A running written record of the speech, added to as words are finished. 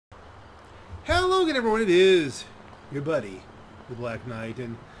Hello again, everyone. It is your buddy, the Black Knight,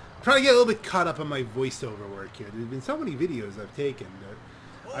 and I'm trying to get a little bit caught up on my voiceover work here. There's been so many videos I've taken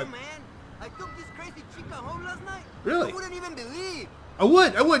that man, I took this crazy chica home last night. Really? You wouldn't even believe. I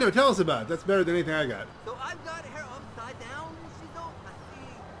would. No, tell us about it. That's better than anything I got. So I've got her upside down, and she's all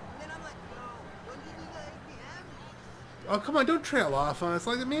asleep. And then I'm like, yo, don't you do the ATM? Oh, come on, don't trail off on us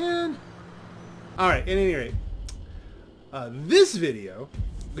like that, man. Alright, at any rate, this video,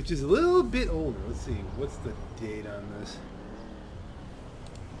 which is a little bit older, let's see, what's the date on this?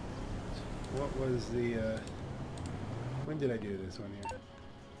 What was the, when did I do this one here?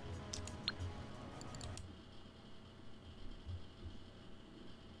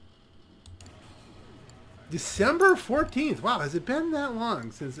 December 14th. Wow, has it been that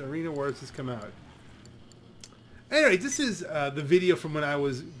long since Arena Wars has come out? Anyway, this is the video from when I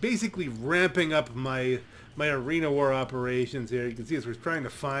was basically ramping up my Arena War operations here. You can see as we're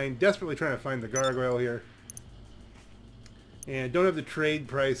desperately trying to find the Gargoyle here. And don't have the trade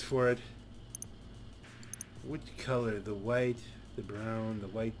price for it. Which color? The white, the brown, the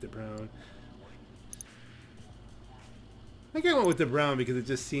white, the brown. I think I went with the brown because it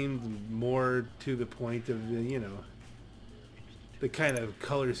just seemed more to the point of the, you know, the kind of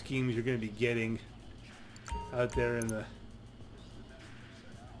color schemes you're going to be getting out there in the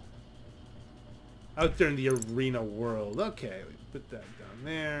arena world. Okay, we put that down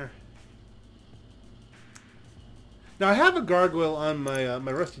there. Now I have a Gargoyle on my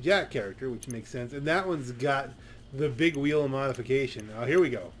my Rusty Jack character, which makes sense, and that one's got the big wheel modification. Now here we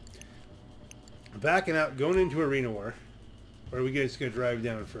go. Backing out, going into Arena War. Or are we just going to drive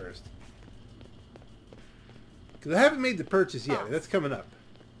down first? Because I haven't made the purchase yet. That's coming up.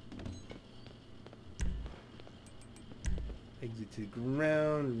 Exit to the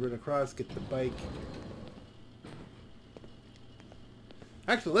ground, run across, get the bike.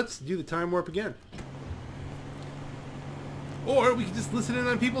 Actually, let's do the time warp again. Or we can just listen in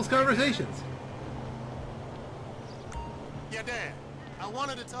on people's conversations. Yeah, Dad. I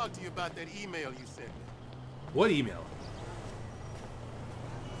wanted to talk to you about that email you sent me. What email?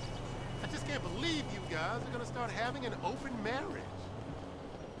 I just can't believe you guys are gonna start having an open marriage.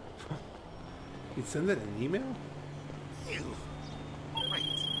 You'd send that in an email? Ew. Great.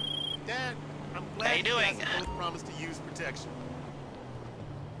 Dad, I'm glad How you doing? guys both promised to use protection.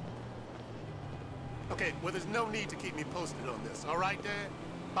 Okay, well, there's no need to keep me posted on this, all right, Dad?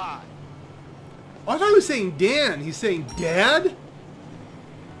 Bye. Oh, I thought he was saying Dan. He's saying Dad?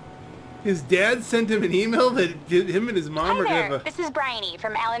 His dad sent him an email that him and his mom are Hi gonna there. This is Bryony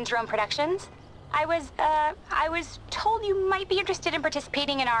from Alan Jerome Productions. I was told you might be interested in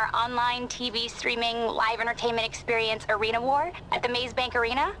participating in our online TV streaming live entertainment experience Arena War at the Maze Bank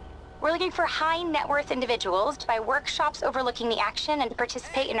Arena. We're looking for high net worth individuals to buy workshops overlooking the action and to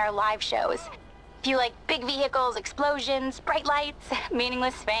participate in our live shows. If you like big vehicles, explosions, bright lights,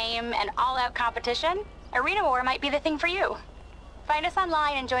 meaningless fame, and all-out competition, Arena War might be the thing for you. Find us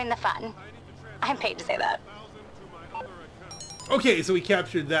online and join the fun. I'm paid to say that. Okay, so we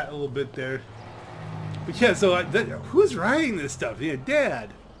captured that a little bit there. But yeah, so who's writing this stuff? Yeah,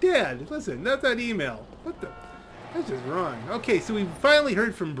 Dad, listen, not that email. What the? That's just wrong. Okay, so we finally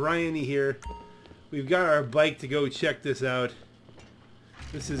heard from Bryony here. We've got our bike to go check this out.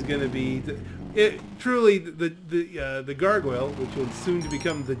 This is going to be truly the Gargoyle, which will soon to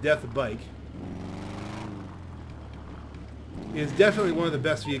become the Deathbike. Is definitely one of the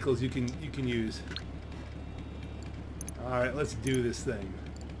best vehicles you can use. All right, let's do this thing.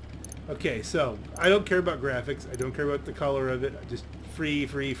 Okay, so I don't care about graphics. I don't care about the color of it. Just free.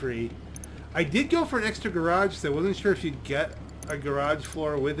 I did go for an extra garage, so I wasn't sure if you'd get a garage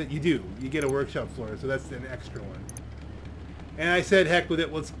floor with it. You do. You get a workshop floor, so that's an extra one. And I said, heck with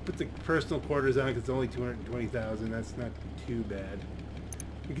it. Let's put the personal quarters on because it's only $220,000. That's not too bad.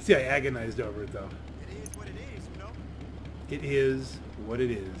 You can see I agonized over it though. It is what it is, you know? It is what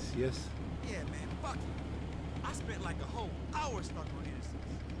it is. Yes. Yeah, man, fuck it. I spent like a whole hour stuck on Innocence.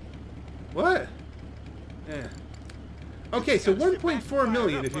 What? Yeah. Okay, so 1.4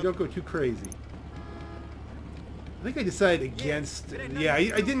 million if you don't go too crazy. I think I decided against. Yeah, I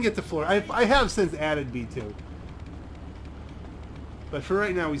didn't get the floor. I have since added B2. But for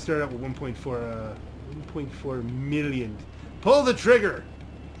right now, we start out with 1.4 million. Pull the trigger.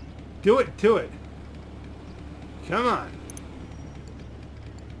 Do it to it. Come on.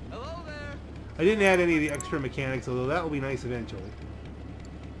 Hello there. I didn't add any of the extra mechanics, although that will be nice eventually.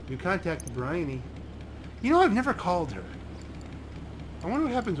 You contacted Bryony. You know, I've never called her. I wonder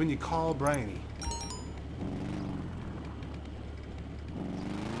what happens when you call Bryony.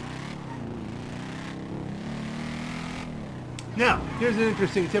 Now, here's an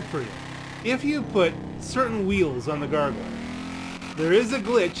interesting tip for you. if you put certain wheels on the Gargoyle, there is a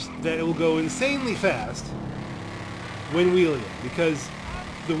glitch that it will go insanely fast when wheeling it, because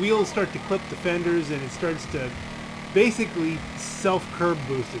the wheels start to clip the fenders and it starts to basically self-curb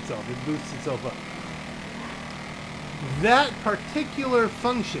boost itself. It boosts itself up. That particular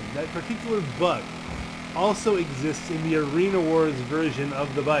function, that particular bug, also exists in the Arena Wars version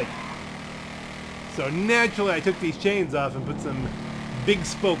of the bike. So naturally I took these chains off and put some big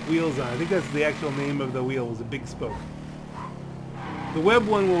spoke wheels on. I think that's the actual name of the wheel, was a big spoke. The web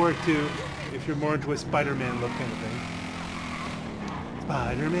one will work too, if you're more into a Spider-Man look kind of thing.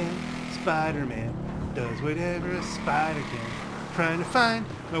 Spider-Man, Spider-Man, does whatever a spider can. Trying to find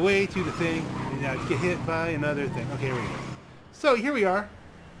my way to the thing, and now to get hit by another thing. Okay, here we go. So here we are.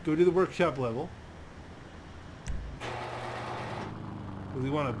 Go to the workshop level. We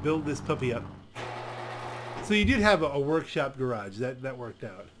want to build this puppy up. So you did have a workshop garage. That worked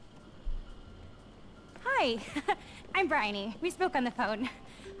out. Hi, I'm Bryony. We spoke on the phone.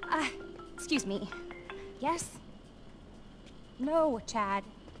 Excuse me. Yes? No, Chad.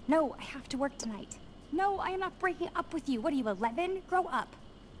 No, I have to work tonight. No, I am not breaking up with you. What are you, 11? Grow up.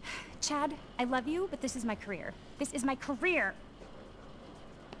 Chad, I love you, but this is my career. This is my career.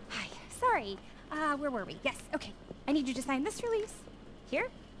 Hi, sorry. Where were we? Yes, okay. I need you to sign this release here,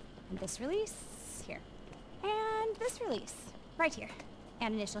 and this release here, and this release right here,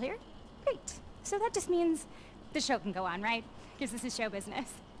 and initial here. Great. So that just means the show can go on, right? Because this is show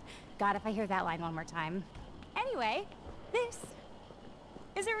business. God, if I hear that line one more time. Anyway, this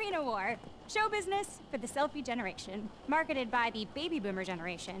is Arena War. Show business for the selfie generation. Marketed by the baby boomer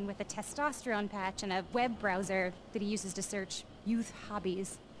generation with a testosterone patch and a web browser that he uses to search youth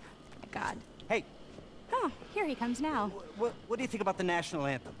hobbies. Oh my God. Hey. Oh, here he comes now. What do you think about the national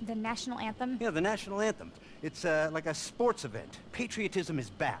anthem? The national anthem? Yeah, the national anthem. It's like a sports event. Patriotism is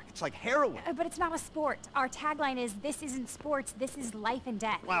back. It's like heroin. But it's not a sport. Our tagline is, this isn't sports, this is life and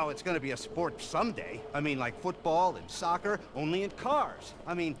death. Well, it's gonna be a sport someday. I mean, like football and soccer, only in cars.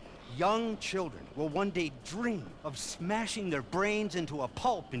 I mean, young children will one day dream of smashing their brains into a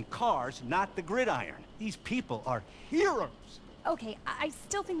pulp in cars, not the gridiron. These people are heroes. Okay, I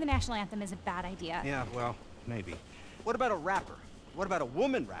still think the national anthem is a bad idea. Yeah, well, maybe. What about a rapper? What about a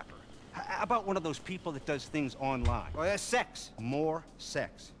woman rapper? How about one of those people that does things online? Oh, yeah, sex. More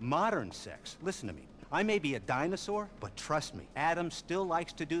sex. Modern sex. Listen to me. I may be a dinosaur, but trust me, Adam still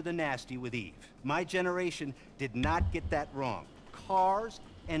likes to do the nasty with Eve. My generation did not get that wrong. Cars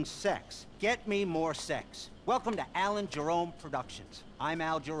and sex. Get me more sex. Welcome to Alan Jerome Productions. I'm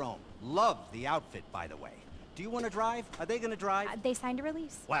Al Jerome. Love the outfit, by the way. Do you want to drive? Are they going to drive? They signed a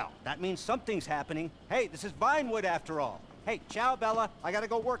release. Well, that means something's happening. Hey, this is Vinewood after all. Hey, ciao, Bella. I gotta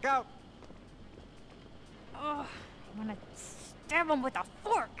go work out. Oh, I want to stab him with a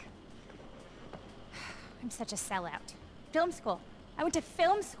fork. I'm such a sellout. Film school. I went to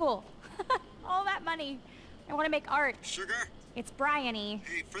film school. All that money. I want to make art. Sugar? It's Bryony.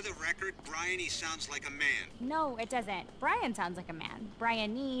 Hey, for the record, Bryony sounds like a man. No, it doesn't. Brian sounds like a man.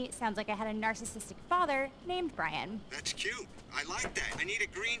 Bryony sounds like I had a narcissistic father named Brian. That's cute. I like that. I need a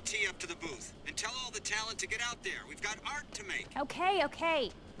green tea up to the booth. And tell all the talent to get out there. We've got art to make. Okay,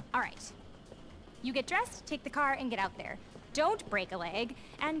 okay. All right. You get dressed, take the car, and get out there. Don't break a leg,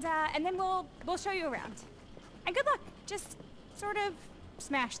 and then we'll show you around. And good luck. Just sort of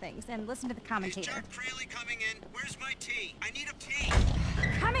smash things and listen to the commentator. Is Chuck Crayley coming in? Where's my tea? I need a tea.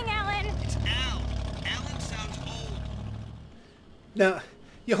 Coming, Alan. It's Al. Alan sounds old. Now,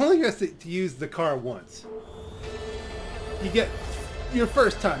 you only get to use the car once. You get your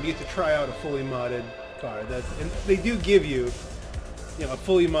first time. You get to try out a fully modded car. And they do give you, a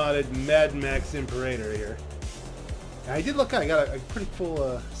fully modded Mad Max Imperator here. And I did look. I got a pretty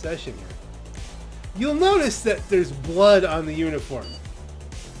full session here. You'll notice that there's blood on the uniform.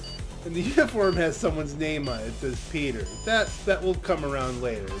 And the uniform has someone's name on it. It says Peter. That will come around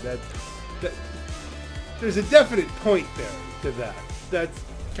later. That there's a definite point there to that. That's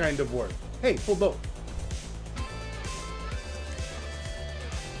kind of work. Hey, full boat.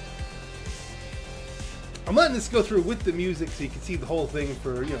 I'm letting this go through with the music so you can see the whole thing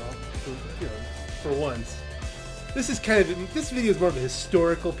for once. This video is more of a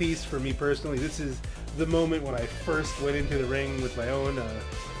historical piece for me personally. This is the moment when I first went into the ring with my own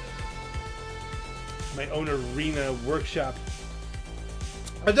arena workshop.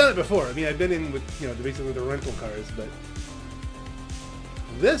 I've done it before. I mean, I've been in with, basically the rental cars, but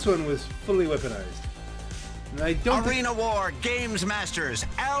this one was fully weaponized. And I don't Arena War Games Masters,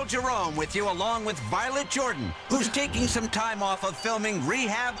 Al Jerome with you along with Violet Jordan, who's taking some time off of filming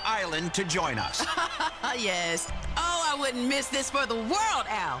Rehab Island to join us. Yes. Oh, I wouldn't miss this for the world,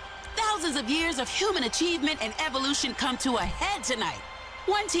 Al. thousands of years of human achievement and evolution come to a head tonight.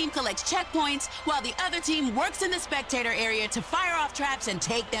 One team collects checkpoints, while the other team works in the spectator area to fire off traps and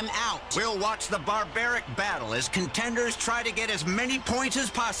take them out. We'll watch the barbaric battle as contenders try to get as many points as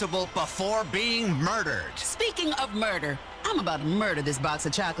possible before being murdered. Speaking of murder, I'm about to murder this box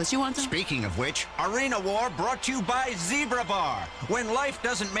of chocolates. You want some? Speaking of which, Arena War brought to you by Zebra Bar. When life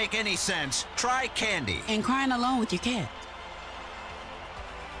doesn't make any sense, try candy. And crying alone with your cat.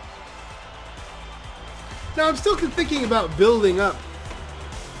 Now, I'm still thinking about building up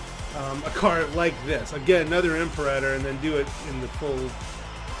a car like this. I'd get another Imperator and then do it in the full,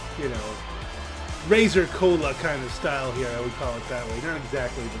 you know, Razor Cola kind of style here. I would call it that way. Not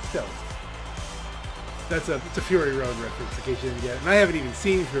exactly, but still. It's a Fury Road reference, in case you didn't get it. And I haven't even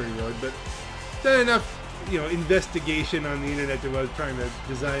seen Fury Road, but done enough, you know, investigation on the internet that I was trying to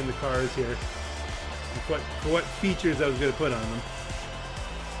design the cars here. For what features I was going to put on them.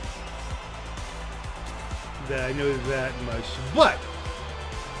 That I know that much. But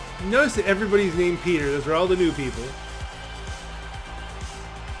notice that everybody's named Peter. Those are all the new people.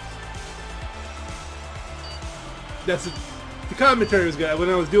 The commentary was good. When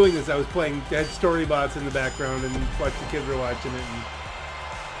I was doing this, I was playing. I had storybots in the background, and the kids were watching it.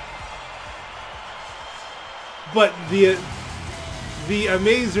 But the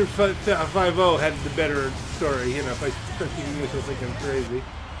Amazer 5.0 had the better story. You know, if I start speaking English, I'll think I'm crazy.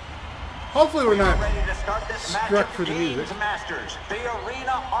 Hopefully we're not struck for the music. Masters. The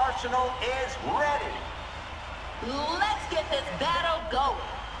arena arsenal is ready. Let's get this battle going.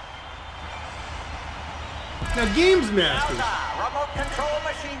 Now, Games Masters Remote control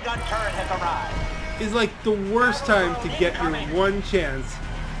machine gun turret has arrived. is like the worst time to get your one chance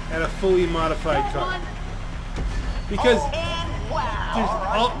at a fully modified car. Because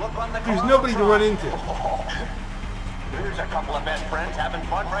there's nobody to run into. There's a couple of best friends having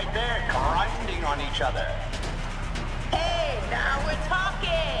fun right there, grinding on each other. Hey, now we're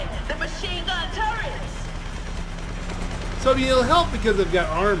talking. The machine gun turrets. So it'll help because I've got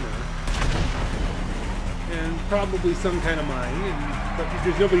armor. And probably some kind of mine. But if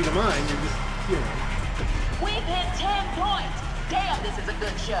there's nobody to mine, you're just, you know. We've hit 10 points. Damn, this is a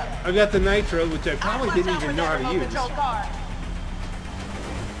good show. I've got the Nitro, which I probably didn't even know how to use.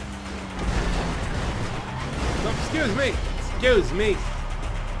 Oh, excuse me. Excuse me.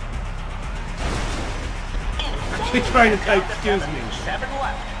 I keep trying to type excuse me. 7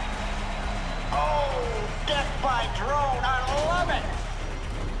 left. Oh, Deathbike drone. I love it.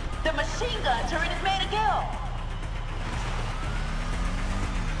 The machine gun turret is made a kill.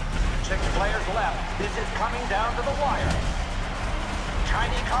 6 players left. This is coming down to the wire.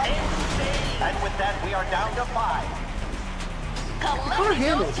 Tiny car. And with that, we are down to 5. The car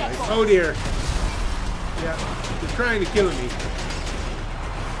handles nice. Oh dear. Yeah, they're trying to kill me.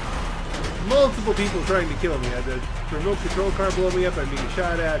 Multiple people trying to kill me. I had the remote control car blow me up. I'm being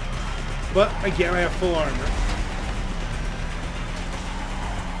shot at. But again, I have full armor.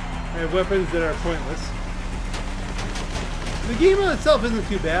 I have weapons that are pointless. The game on itself isn't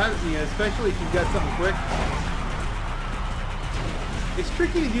too bad, you know, especially if you've got something quick. It's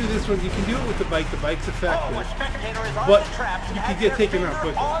tricky to do this one. You can do it with the bike. The bike's effective. But you can get taken out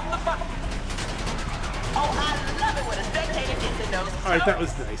quickly. Oh, I love it when a spectator gets in those. Alright, that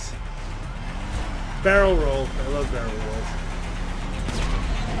was nice. Barrel roll. I love barrel rolls.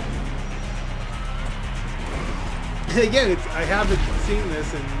 Again, I haven't seen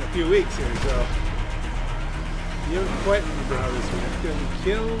this in a few weeks here, so you don't quite remember how this went. Do I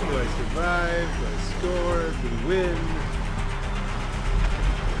kill? Do I survive? Do I score? Do we win?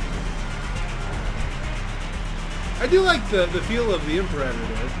 I do like the feel of the Imperator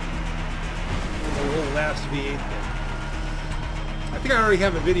there. The little last V8 thing. I think I already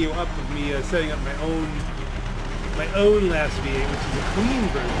have a video up of me setting up my own last V8, which is a clean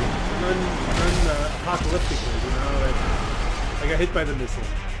version, an apocalyptic version. I got hit by the missile.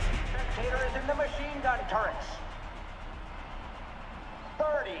 Spectator is in the machine gun turrets.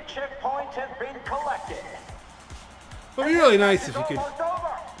 30 checkpoints have been collected. It would be really nice if you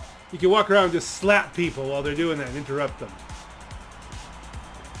could walk around and just slap people while they're doing that and interrupt them.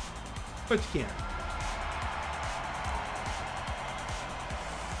 But you can't.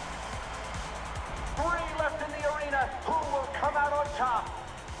 Left in the arena. Who will come out on top?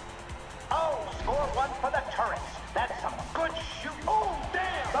 Oh, score 1 for the turrets. That's some good shoot. Oh,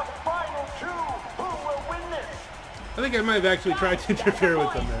 damn! The final 2. Who will win this? I think I might have actually tried to interfere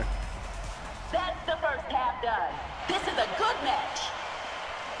with them there. That's the first half done. This is a good match.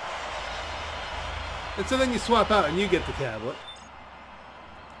 And so then you swap out and you get the tablet.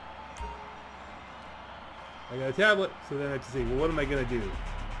 I got a tablet, so then I have to see, well, what am I going to do?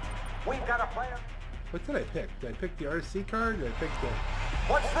 We've got a player. What did I pick? Did I pick the RC car? Did I pick the...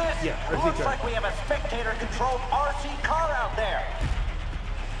 What's this? Yeah, RC Looks car. like we have a spectator-controlled RC car out there.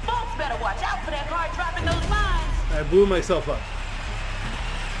 Folks better watch out for that car dropping those mines. I blew myself up.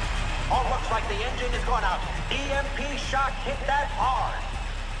 Oh, looks like the engine is going out. EMP shock hit that hard.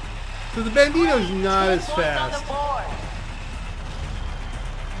 So the Bandito's not as 10 points on the fast board.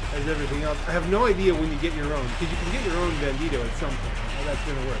 as everything else. I have no idea when you get your own, because you can get your own Bandito at some point. How that's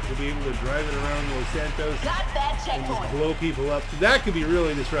going to work. You'll be able to drive it around Los Santos Got that and just checkpoint. blow people up. So that could be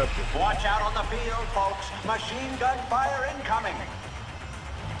really disruptive. Watch out on the field, folks. Machine gun fire incoming.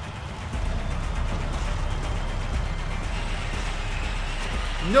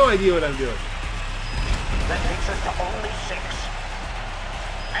 No idea what I'm doing. That takes us to only 6.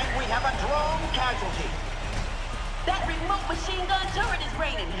 And we have a drone casualty. That remote machine gun turret is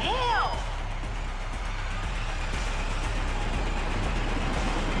raining hell.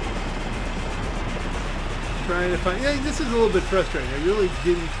 Trying to find... Yeah, this is a little bit frustrating. I really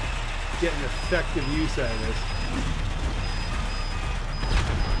didn't get an effective use out of this.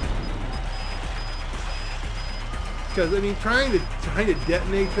 Because, I mean, trying to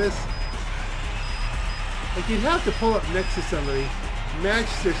detonate this, like, you'd have to pull up next to somebody, match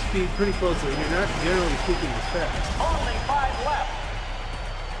their speed pretty closely. You're not generally speaking as fast. Only 5 left.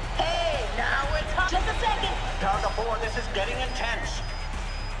 Hey, now we're talking. Just a second. Down to 4. This is getting intense.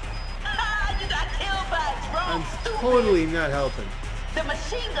 Ah, you got killed by a drone. I'm Stupid. totally not helping. The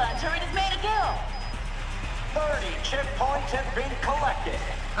machine gun turret is made a kill. 30 checkpoints have been collected.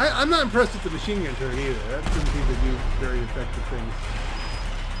 I'm not impressed with the machine gun turret either. That doesn't seem to do very effective things.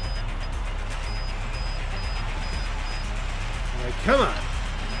 Like, come on.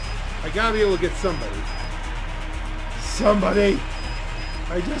 I gotta be able to get somebody. Somebody!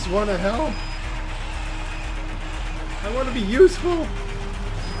 I just want to help. I want to be useful.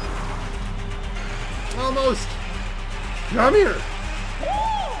 Almost. Come here.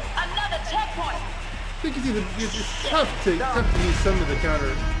 Woo! Another checkpoint. I think it's tough to use some of the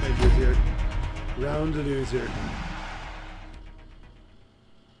counter measures here. Round loser.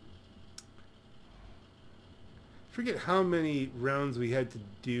 Forget how many rounds we had to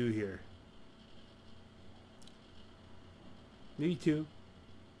do here. Maybe 2.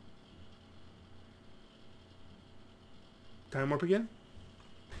 Time warp again?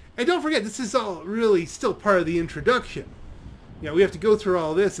 And don't forget, this is all really still part of the introduction. You know, we have to go through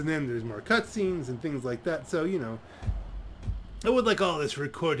all this, and then there's more cutscenes and things like that. So, you know, I would like all this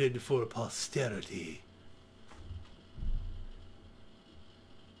recorded for posterity.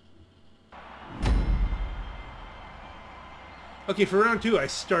 Okay, for round 2, I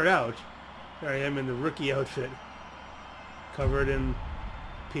start out. There I am in the rookie outfit, covered in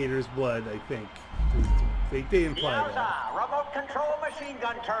Peter's blood, I think. They imply that. Yowza! Remote control machine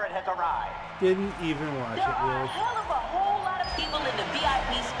gun turret has arrived. Didn't even watch There it, are a really. hell of a whole lot of people in the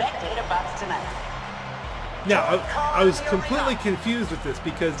VIP spectator box tonight. Now, I was completely confused with this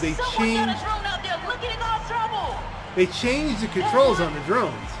because they Someone got a changed drone out there looking to cause trouble. the controls on the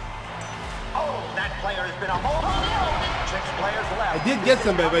drones. Oh, that player has been a hold. 6 players left. I did get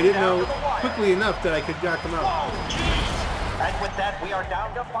somebody, but I didn't Down know to the wire. quickly enough that I could knock them out. Oh, jeez. And with that, we are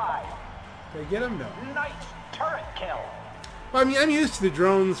down to 5. Did I get them? No. Nice turret kill. Well, I mean, I'm used to the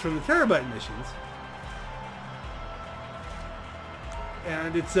drones from the Terabyte missions.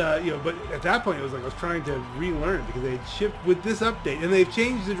 And it's, you know, but at that point it was like I was trying to relearn because they had shipped with this update. And they've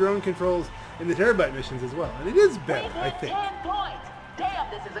changed the drone controls in the Terabyte missions as well. And it is better, We've I hit think. 10 points.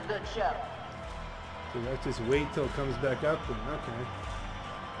 Damn, this is a good show. So let's just wait till it comes back up. And, okay.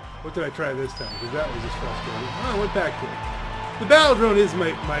 What did I try this time? Because that was just frustrating. Oh, I went back to it. The battle drone is my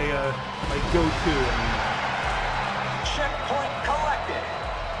go-to. Checkpoint collected.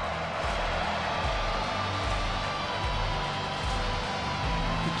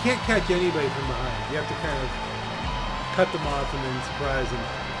 You can't catch anybody from behind. You have to kind of cut them off and then surprise them.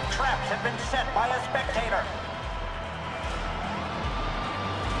 Traps have been set by a spectator.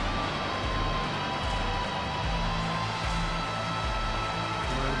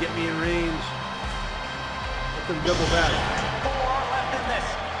 Come on, get me in range. Let them double back. 4 left in this.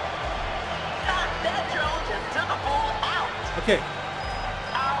 That drone just took a fool out. Okay.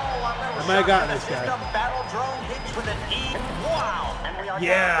 Ow, a little I might have shock gotten to the this guy. system. Battle drone hits with an E. Wow. And we are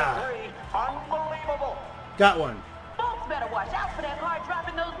Yeah. down to 3. Unbelievable. Got one. Folks better watch out for that car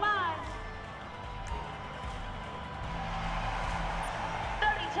dropping those mines.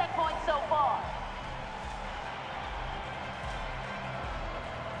 30 checkpoints so far.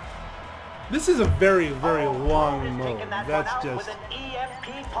 This is a very, very Oh, long is mode. taking that one That's out just... with an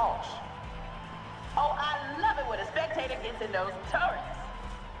EMP pulse. Oh, I love it when a spectator gets in those turrets.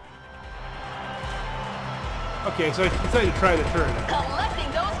 Okay, so I decided to try the turret out.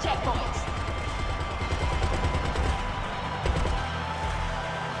 Collecting those checkpoints.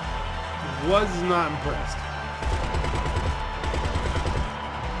 Was not impressed.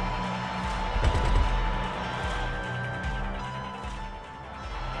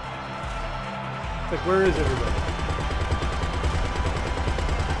 It's like, where is everybody?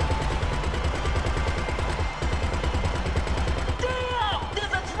 Damn!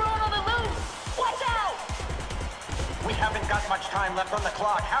 There's a drone on the loose! Watch out! We haven't got much time left on the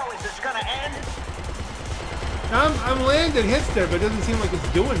clock. How is this gonna end? I'm landing hits there, but it doesn't seem like it's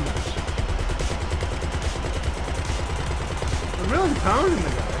doing much. I'm really pounding the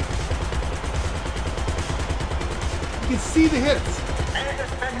guy. You can see the hits. And the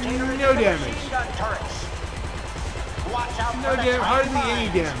spectator is No in the damage. machine gun turrets. Watch out No for the damage, hardly tiny any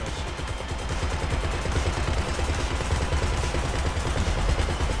mines. damage.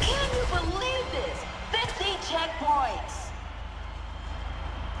 Can you believe this? 50 checkpoints!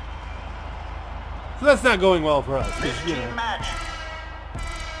 So that's not going well for us. 'Cause, This you team know, match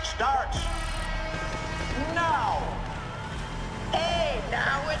starts now. Hey,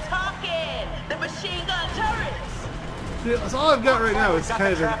 now we're talking! The machine gun turrets! that's all I've got right now is Got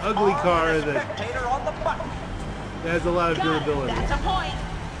kind the of an traps ugly on car and the that spectator on the button. has a lot of Got it, durability. that's a point!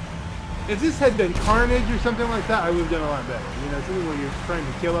 If this had been Carnage or something like that, I would have done a lot better. You know, something where you're trying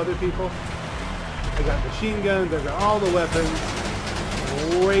to kill other people. I got machine guns, I got all the weapons.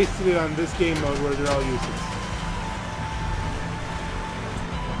 Wasted it on this game mode where they're all useless.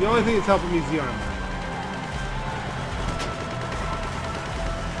 The only thing that's helping me is the armor.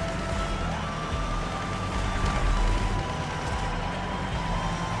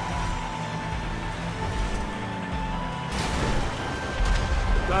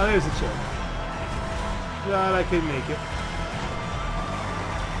 Oh, there's a choke. Thought I could make it.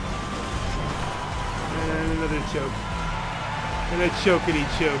 And another choke. And a chokety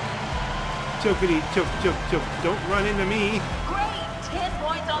choke. Chokety choke, choke, choke. Don't run into me. Great! 10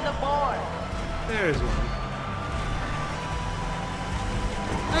 points on the board! There's one.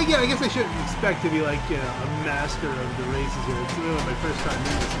 I guess I shouldn't expect to be like, you know, a master of the races here. It's really my first time in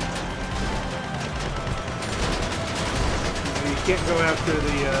this. You can't go after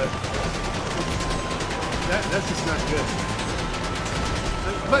the, that's just not good.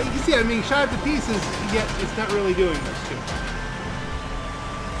 But you can see I'm being shot to pieces, yet it's not really doing much to me.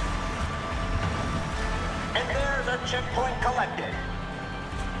 And there's a checkpoint collected.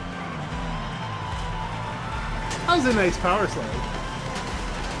 That was a nice power slide.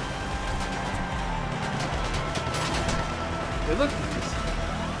 It looked nice.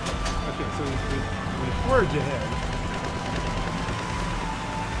 Okay, so we forge ahead.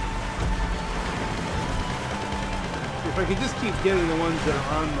 If I could just keep getting the ones that are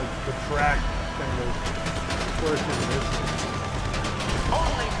on like the track kind of portion of this.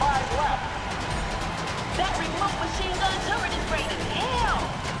 Only 5 left. That remote machine gun turret is raining hell!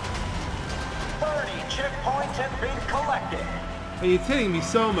 30 checkpoints have been collected. And it's hitting me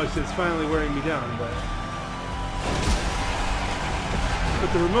so much that it's finally wearing me down, but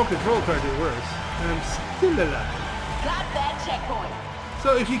the remote control card did worse. And I'm still alive. Got that checkpoint!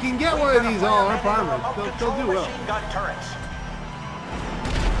 So if you can get one of these all up armored, they'll do well. Machine gun turrets.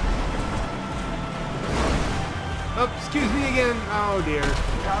 Oh, excuse me again. Oh dear.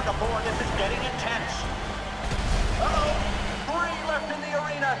 Cargo board, this is getting intense. Uh-oh. 3 left in the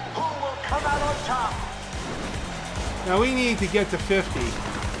arena. Who will come out on top? Now we need to get to 50.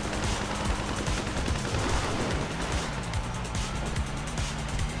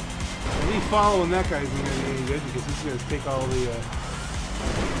 At least following that guy's going to be any good because he's going to take all the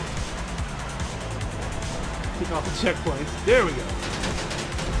take off the checkpoints. There we go.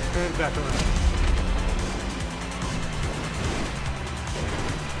 Turn it back around.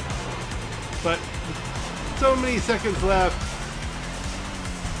 But so many seconds left.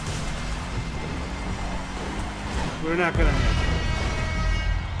 We're not gonna make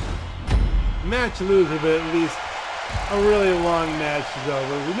it. Match loser, but at least a really long match is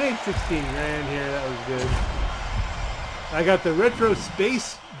over. We made 16 grand here. That was good. I got the retro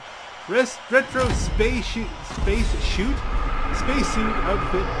space shoot spacesuit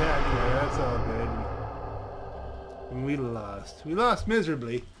outfit pack there. That's all good. And we lost. We lost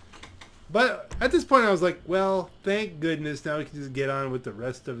miserably. But at this point, I was like, well, thank goodness. Now we can just get on with the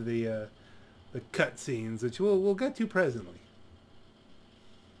rest of the cutscenes, which we'll get to presently.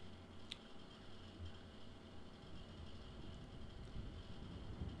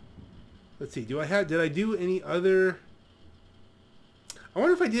 Let's see. Did I do any other? I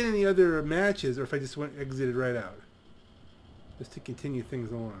wonder if I did any other matches, or if I just exited right out, just to continue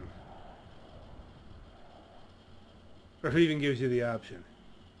things along. Or if it even gives you the option.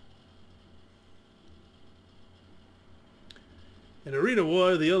 In Arena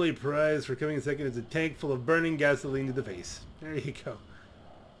War, the only prize for coming second is a tank full of burning gasoline to the face. There you go.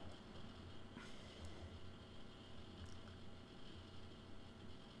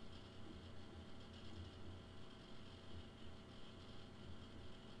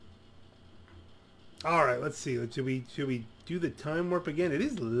 All right, let's see. Should we do the time warp again? It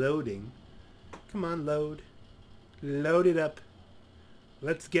is loading. Come on, load. Load it up.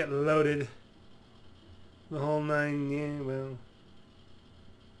 Let's get loaded. The whole nine. Yeah, well.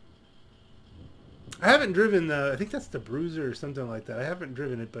 I haven't driven the, I think that's the Bruiser or something like that. I haven't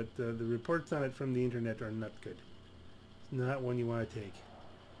driven it, but the reports on it from the internet are not good. It's not one you want to take.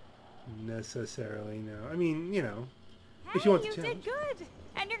 Necessarily, no. I mean, you know, if you want to challenge. Did good.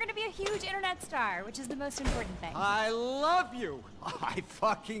 And you're going to be a huge internet star, which is the most important thing. I love you. I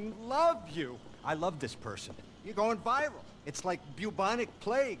fucking love you. I love this person. You're going viral. It's like bubonic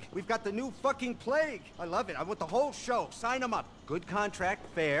plague. We've got the new fucking plague. I love it. I want the whole show. Sign them up. Good contract,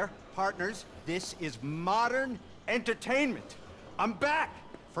 fair, partners. This is modern entertainment. I'm back.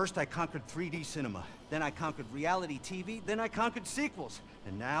 First I conquered 3D cinema. Then I conquered reality TV. Then I conquered sequels.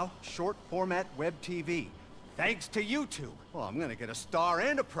 And now, short format web TV. Thanks to you two. Well, I'm gonna get a star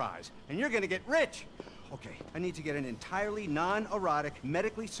and a prize. And you're gonna get rich. Okay, I need to get an entirely non-erotic,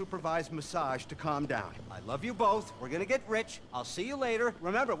 medically supervised massage to calm down. I love you both. We're gonna get rich. I'll see you later.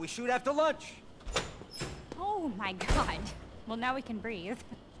 Remember, we shoot after lunch. Oh my god. Well, now we can breathe.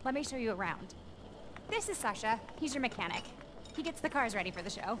 Let me show you around. This is Sasha. He's your mechanic. He gets the cars ready for the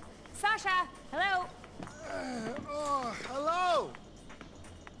show. Sasha! Hello! Oh, hello!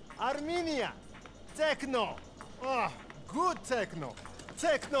 Armenia! Techno! Oh, good techno!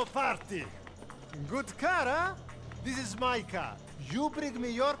 Techno party! Good car, huh? This is my car. You bring me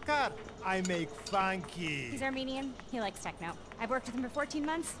your car, I make funky. He's Armenian. He likes techno. I've worked with him for 14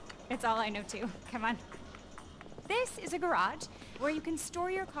 months. It's all I know too. Come on. This is a garage where you can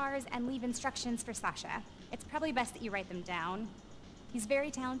store your cars and leave instructions for Sasha. It's probably best that you write them down. He's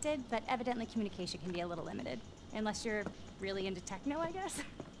very talented, but evidently communication can be a little limited. Unless you're really into techno, I guess.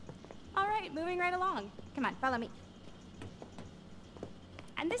 All right, moving right along. Come on, follow me.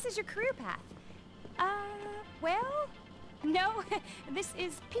 And this is your career path. Well, no, this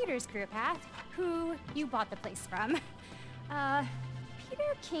is Peter's career path, who you bought the place from.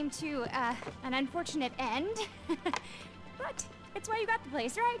 Peter came to, an unfortunate end, but it's why you got the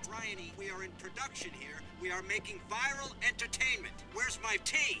place, right? Bryony, we are in production here. We are making viral entertainment. Where's my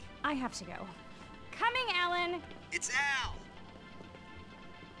tea? I have to go. Coming, Alan. It's Al.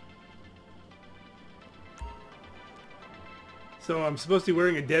 So I'm supposed to be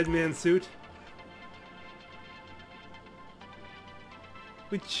wearing a dead man suit?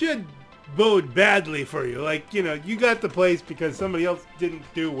 Which should bode badly for you. Like, you know, you got the place because somebody else didn't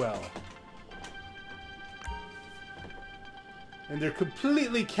do well. And they're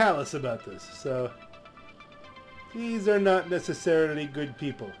completely callous about this, so these are not necessarily good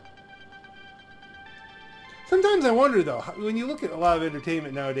people. Sometimes I wonder, though, when you look at a lot of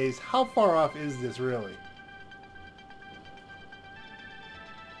entertainment nowadays, how far off is this really?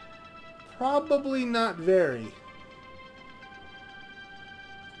 Probably not very.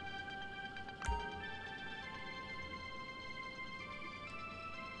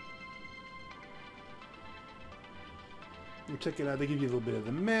 You're checking out, they give you a little bit of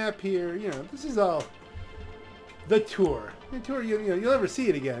the map here. You know, this is all the tour. The tour, you know, you'll never see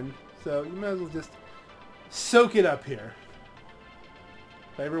it again, so you might as well just soak it up here.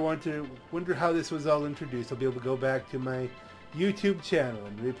 If I ever want to wonder how this was all introduced, I'll be able to go back to my YouTube channel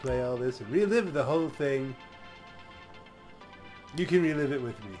and replay all this and relive the whole thing. You can relive it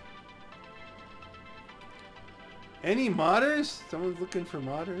with me. Any modders? Someone's looking for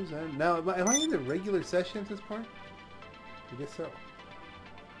modders? Now, am I in the regular session at this point? I guess so.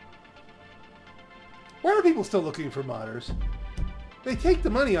 Why are people still looking for modders? They take the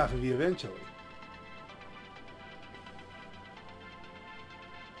money off of you eventually.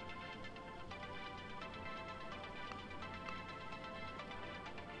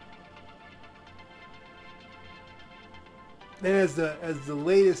 Then as the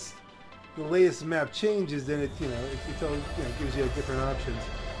latest map changes, then it it always, gives you different options.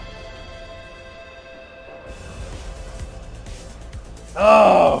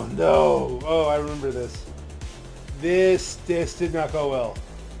 Oh no! Oh, I remember this. This did not go well.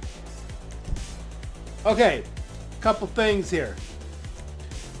 Okay, couple things here.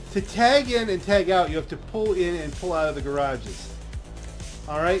 To tag in and tag out, you have to pull in and pull out of the garages.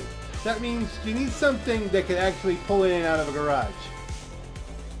 All right. That means you need something that can actually pull in and out of a garage.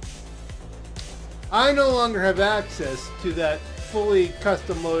 I no longer have access to that fully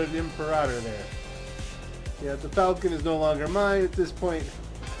custom loaded Imperator there. Yeah, the Falcon is no longer mine at this point.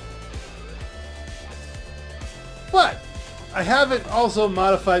 But I haven't also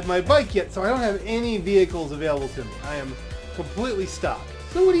modified my bike yet, so I don't have any vehicles available to me. I am completely stock.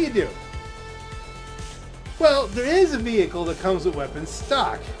 So what do? Well, there is a vehicle that comes with weapons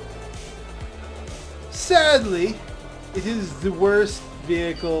stock. Sadly, it is the worst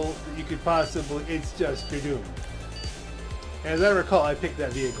vehicle that you could possibly... It's just, you're doomed. As I recall, I picked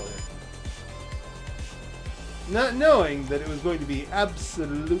that vehicle here. Not knowing that it was going to be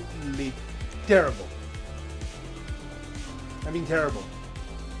absolutely terrible. I mean terrible.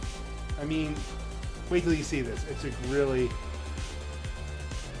 I mean, wait till you see this. It's a really...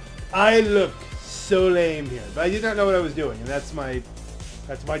 I look so lame here, but I did not know what I was doing, and that's my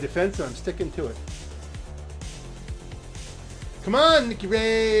defense, and I'm sticking to it. Come on, Nicky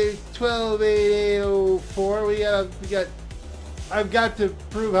Ray, 128804. We got. I've got to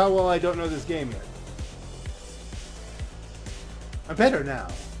prove how well I don't know this game yet. I'm better now.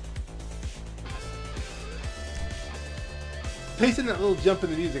 Based on that little jump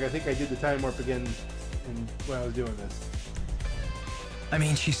in the music, I think I did the time warp again when I was doing this. I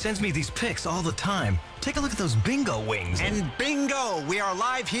mean, she sends me these pics all the time. Take a look at those bingo wings. And bingo! We are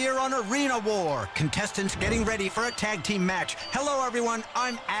live here on Arena War. Contestants getting ready for a tag team match. Hello, everyone.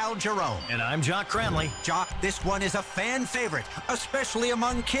 I'm Al Jerome. And I'm Jock Cranley. Jock, this one is a fan favorite, especially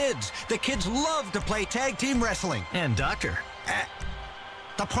among kids. The kids love to play tag team wrestling. And Doctor.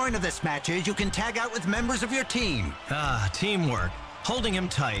 The point of this match is you can tag out with members of your team. Ah, teamwork. Holding him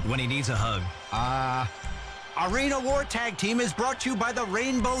tight when he needs a hug. Arena War Tag Team is brought to you by the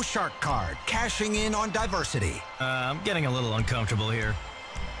Rainbow Shark card, cashing in on diversity. I'm getting a little uncomfortable here.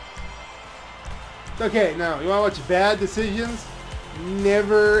 Okay, now, you want to watch bad decisions?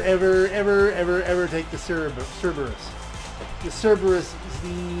 Never, ever, ever, ever, ever take the Cerberus. The Cerberus is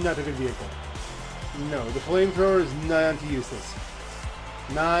not a good vehicle. No, the flamethrower is nigh onto useless.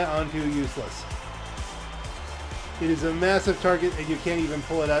 Nigh onto useless. It is a massive target, and you can't even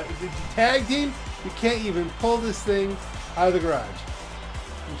pull it out. The tag team, you can't even pull this thing out of the garage.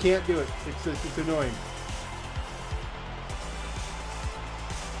 You can't do it. It's annoying.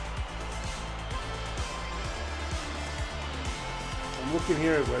 I'm looking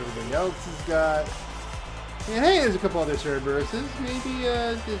here at what everybody else has got. And hey, there's a couple other Cerberuses. Maybe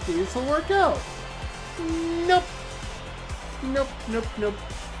this will work out. Nope. Nope, nope, nope.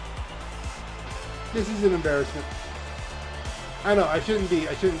 This is an embarrassment. I know, I shouldn't be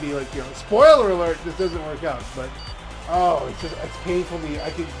like, you know, spoiler alert, this doesn't work out, but, oh, it's painful to me.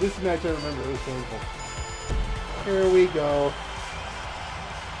 This match I remember, it was painful. Here we go.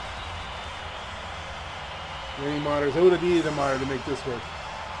 Any modders? I would have needed a modder to make this work.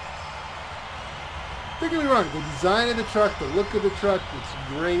 Don't get me wrong, the design of the truck, the look of the truck, it's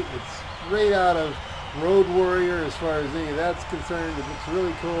great. It's straight out of Road Warrior as far as any of that's concerned. It looks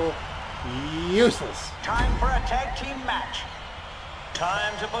really cool. Useless. Time for a tag team match.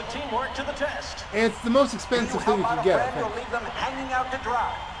 Time to put teamwork to the test. And it's the most expensive thing you can get, I think. You'll leave them hanging out to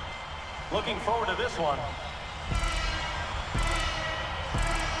dry. Looking forward to this one.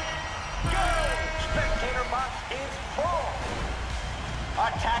 Go! Spectator box is full.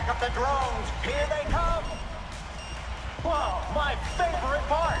 Attack of the drones. Here they come. Whoa, my favorite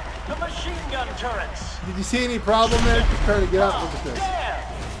part. The machine gun turrets. Did you see any problem there? Just trying to get out. Look at this. Damn.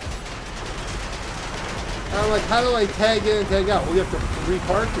 I'm like, how do I tag in and tag out? Well, you have to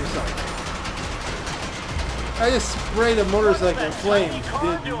repark or something. I just sprayed a motorcycle in flames.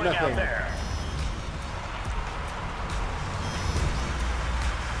 Did nothing.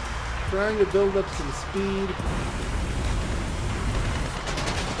 Trying to build up some speed.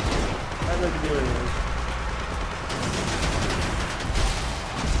 I'd like to do anything.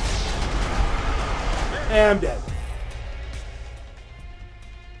 And I'm dead.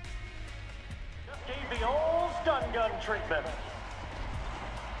 Just gave the old stun gun treatment.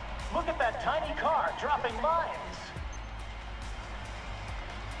 Look at that tiny car dropping mines.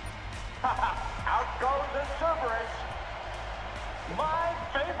 Out goes the Cerberus. My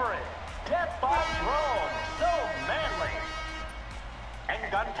favorite. Deathbike drone. So manly.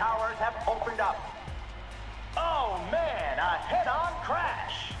 And gun towers have opened up. Oh man, a head-on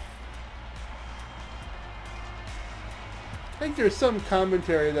crash. I think there's some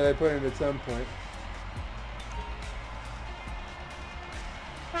commentary that I put in at some point.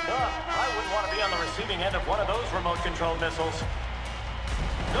 I wouldn't want to be on the receiving end of one of those remote-controlled missiles.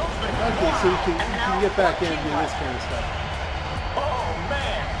 Okay, so you can get back in and do this kind of stuff. Oh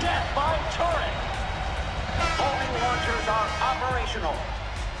man, death by turret! Homing launchers are operational.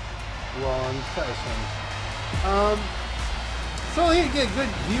 wrong. That was funny. So here you get a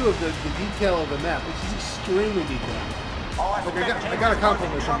good view of the detail of the map, which is extremely detailed. Like I got a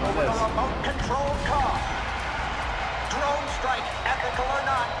compliment from on this. Remote-controlled car. Drone strike, ethical or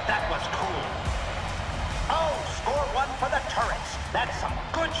not, that was cool. Oh, score 1 for the turrets. That's some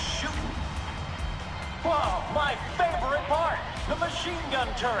good shooting. Whoa, my favorite part, the machine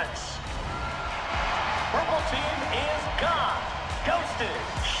gun turrets. Purple team is gone. Ghosted.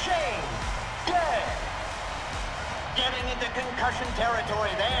 Shane. Dead. Getting into concussion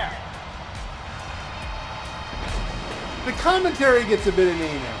territory there. The commentary gets a bit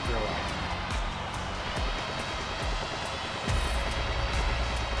inane after a while.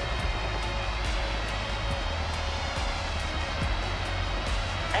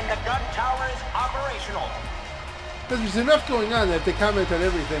 And the gun tower is operational. Because there's enough going on that if they comment on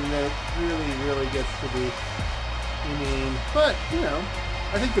everything, that it really gets to be inane. But, you know,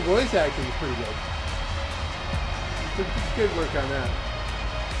 I think the voice acting is pretty good. It's good work on that.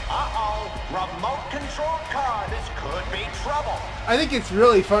 Uh-oh, remote-controlled car. This could be trouble. I think it's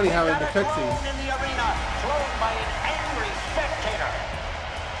really funny how in the Thrown cutscenes, in the arena, thrown by an angry spectator.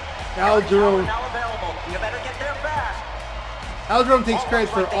 Al Jerome, Now available. You better get there fast. Al Jerome takes credit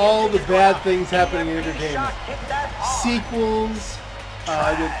for all the bad things happening in entertainment. Sequels,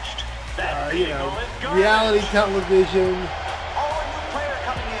 you know, reality television. Oh, a new player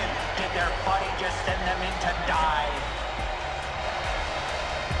coming in. Did their buddy just send them in to die?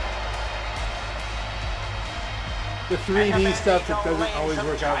 The 3D stuff that doesn't always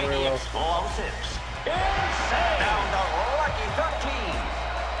work out very well. Explosives. Insane! Down to lucky 13.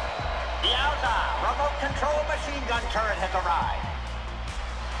 Yowza! Remote control machine gun turret has arrived.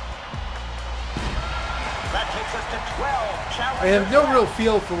 That takes us to 12. I have no real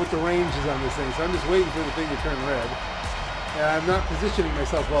feel for what the range is on this thing, so I'm just waiting for the thing to turn red. And I'm not positioning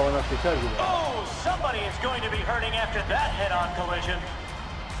myself well enough because of that. Oh, somebody is going to be hurting after that head-on collision.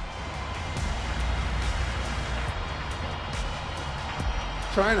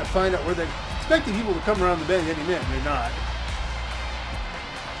 Trying to find out where they're expecting people to come around the bend any minute, and they're not.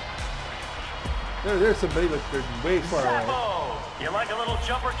 There's somebody, but they're way far away. Zappo! You like a little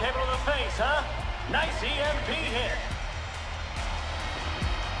jumper cable to the face, huh? Nice EMP hit.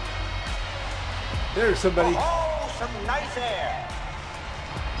 There's somebody. Oh, some nice air.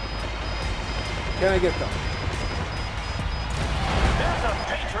 Can I get them? There's a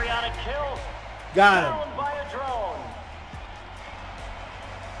patriotic kill. Got him. Down by a drone.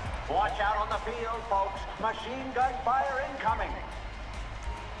 Watch out on the field, folks. Machine gun fire incoming.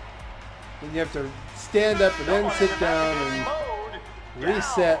 Then you have to stand up and then sit down and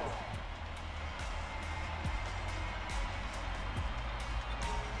reset.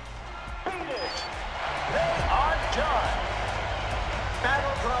 Beat it. They are done.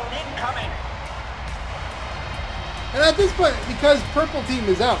 Battle drone incoming. And at this point, because Purple Team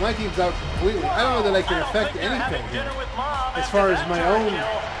is out, my team's out completely. I don't know that I can affect anything as far as my own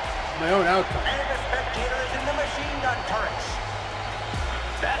outcome. And the spectator is in the machine gun turrets.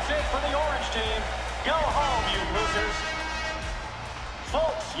 That's it for the orange team. Go home, you losers.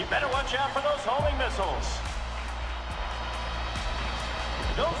 Folks, you better watch out for those homing missiles.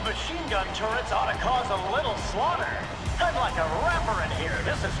 Those machine gun turrets ought to cause a little slaughter. I'm like a rapper in here.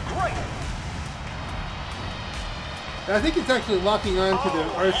 This is great. And I think it's actually locking on to the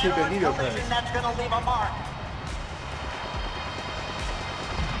RC Bandito collision, card. that's going to leave a mark.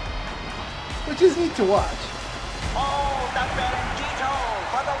 Which is neat to watch. Oh, the Bandito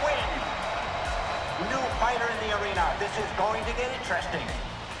for the win. New fighter in the arena. This is going to get interesting.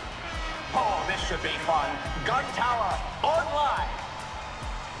 Oh, this should be fun. Gun tower online.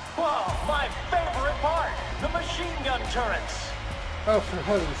 Whoa, my favorite part. The machine gun turrets. Oh, for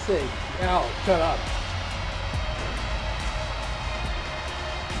heaven's sake. Al, shut up.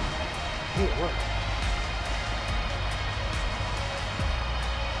 Hey, it worked.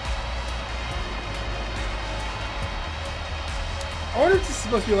 I wonder if this is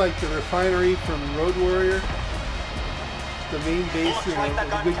supposed to be like the refinery from Road Warrior. The main base, Looks you know, like the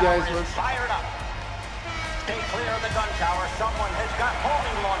the gun good tower guys is was. fired up. Stay clear of the gun tower. Someone has got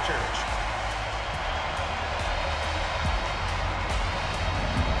homing launchers.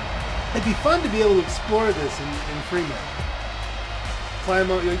 It'd be fun to be able to explore this in Fremont. Climb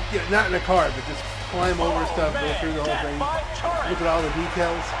over, yeah, not in a car, but just climb over stuff, go through the whole thing, look at all the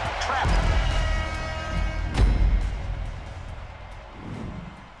details.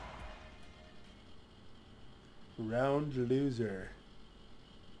 Round loser.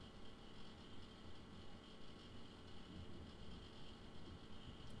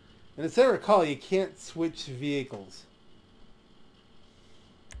 And as I recall, you can't switch vehicles.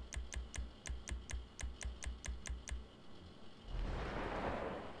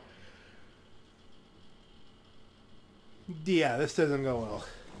 Yeah, this doesn't go well.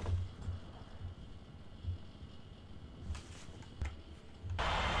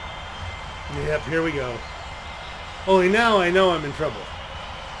 Yep, here we go. Only now I know I'm in trouble.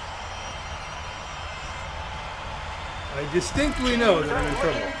 I distinctly know that I'm in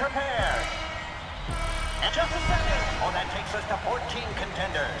trouble. Prepared. And just a second. Oh, that takes us to 14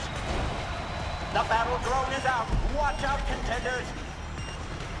 contenders. The battle drone is out. Watch out, contenders.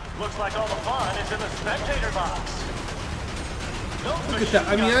 Looks like all the fun is in the spectator box. Look at that.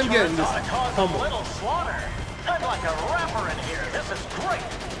 I mean, I'm getting just pummeled. Little slaughter. I'm like a rapper in here. This is great.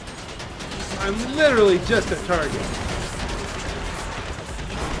 I'm literally just a target.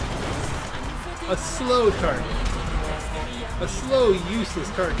 A slow target. A slow, useless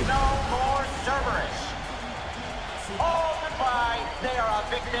target. No more Cerberus. Oh, goodbye. They are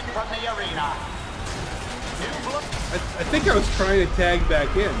evicted from the arena. I think I was trying to tag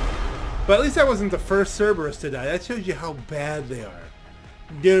back in. But at least I wasn't the first Cerberus to die. That shows you how bad they are.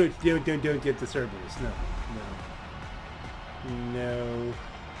 Don't get the Cerberus. No.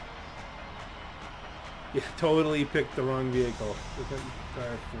 Yeah, totally picked the wrong vehicle.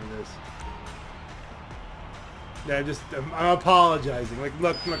 Sorry for this. Yeah, I'm apologizing. Like,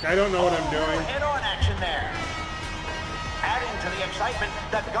 look, I don't know what I'm doing. Head-on action there. Adding to the excitement,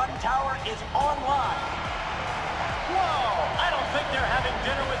 the gun tower is online. Whoa! I don't think they're having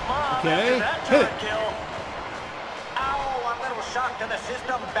dinner with Mom after that turret kill. Ow! A little shock to the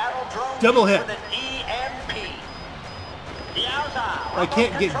system. Battle drone Double hit. with an EMP. Yowza! I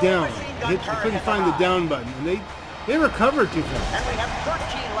can't get down. I couldn't find the down button, and they recovered too fast. And we have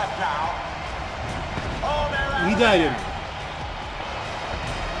 13 left now. Oh, they're He died in.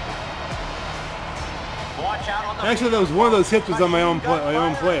 Watch out on the Actually, that was one of those hits was on my own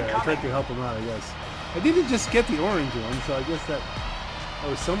player. I tried to help him out, I guess. I didn't just get the orange one, so I guess that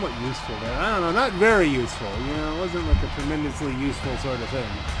was somewhat useful there. I don't know, not very useful. You know, it wasn't like a tremendously useful sort of thing.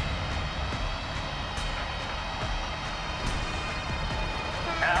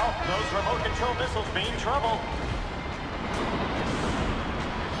 Al, those remote control missiles mean trouble.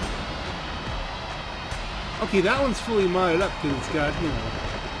 Okay, that one's fully modded up because it's got, you know,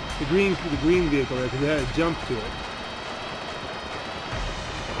 the green vehicle there because it had a jump to it.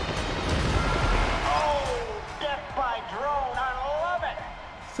 Oh, Deathbike drone, I love it.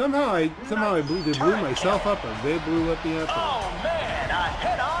 Somehow I blew myself up, or they blew up me up. Oh man, a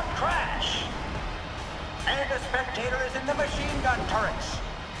head-on crash. And a spectator is in the machine gun turrets.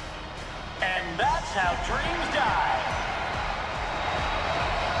 And that's how dreams die.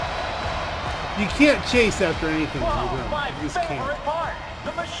 You can't chase after anything. Whoa, my you just favorite can't. part,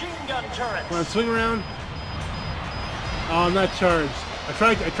 the machine gun turrets. Come on, swing around. Oh, I'm not charged. I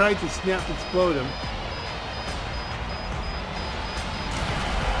tried to snap explode him.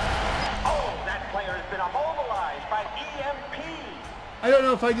 Oh, that player has been immobilized by EMP. I don't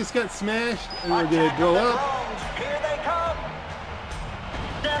know if I just got smashed or did it blow up. Here they come.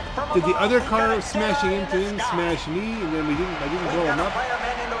 Did the other car smashing into him smash me, and then I didn't blow him up?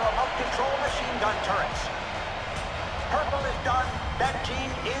 Firemen in the remote control machine gun turrets. Purple is done. That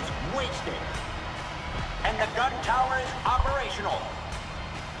team is wasted. And the gun tower is operational.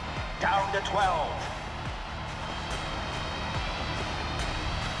 Down to 12.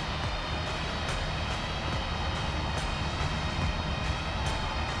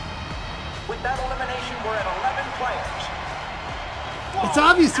 With that elimination, we're at 11 players. It's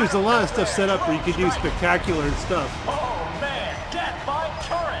obvious there's a lot of stuff set up where you could do spectacular stuff. Oh man, death by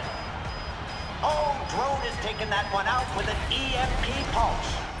turret. Oh, drone is taking that one out with an EMP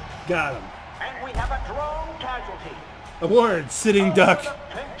pulse. Got him. And we have a drone casualty. Award, sitting duck. The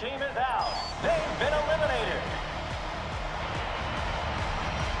pink team is out. They've been eliminated.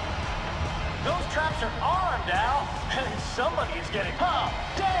 Those traps are armed, Al. And somebody's getting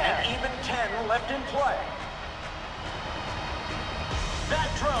pumped. And even 10 left in play. That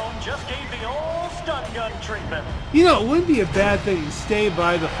drone just gave the old stun gun treatment. You know, it wouldn't be a bad thing to stay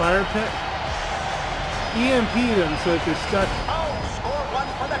by the fire pit. EMP them so that they're stuck. Oh, score one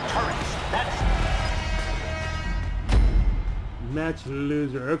for the turrets. That's match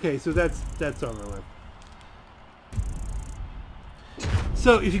loser. Okay, so that's over with.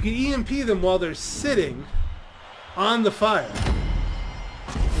 So if you can EMP them while they're sitting on the fire,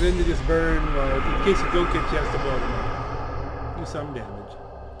 then they just burn. Well, in case you don't get a chance to blow them up, do some damage.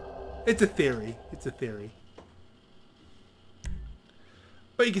 It's a theory. It's a theory.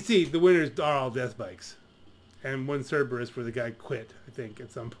 But you can see the winners are all death bikes. And one Cerberus where the guy quit, I think,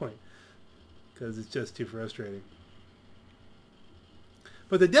 at some point. Because it's just too frustrating.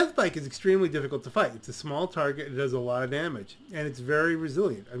 But the Deathbike is extremely difficult to fight. It's a small target. It does a lot of damage, and it's very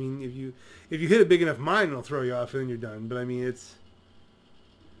resilient. I mean, if you hit a big enough mine, it'll throw you off, and then you're done. But I mean,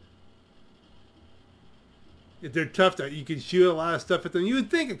 they're tough. You can shoot a lot of stuff at them. You would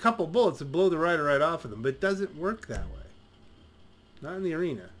think a couple bullets would blow the rider right off of them, but it doesn't work that way. Not in the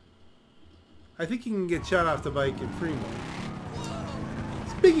arena. I think you can get shot off the bike in free mode.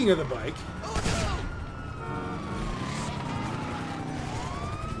 Speaking of the bike.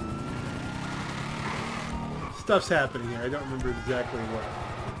 Stuff's happening here. I don't remember exactly what.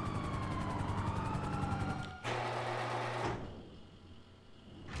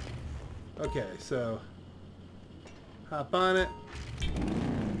 Okay, so hop on it.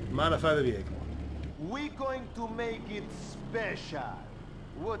 Modify the vehicle. We're going to make it special.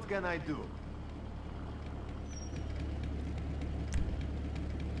 What can I do?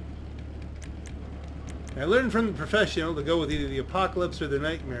 I learned from the professional to go with either the Apocalypse or the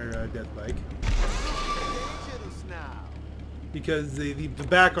Nightmare Deathbike. Because the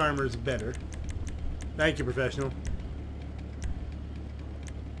back armor is better. Thank you, professional.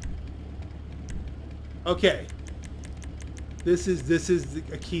 Okay. This is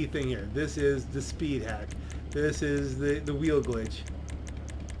a key thing here. This is the speed hack. This is the wheel glitch.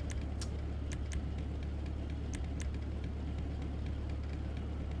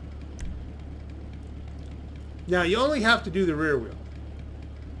 Now you only have to do the rear wheel.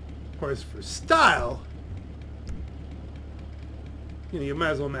 Of course, for style, you might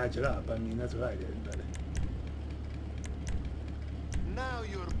as well match it up. I mean, that's what I did. But now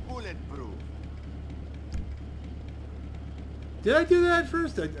you're bulletproof. Did I do that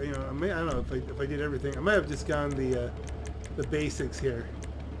first? I don't know if I did everything. I might have just gone the basics here.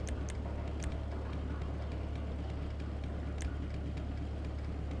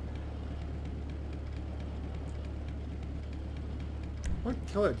 What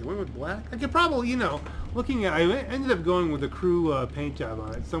color? You went with black? I could probably, looking at, I ended up going with a crew paint job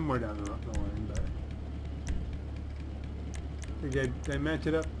on it somewhere down the line, but did I match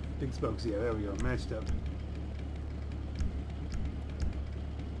it up? Big spokes, yeah, there we go, matched up.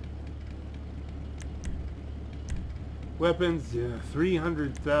 Weapons, yeah,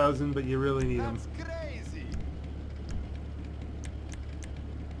 300,000, but you really need them. That's crazy.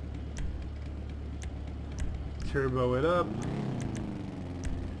 Turbo it up.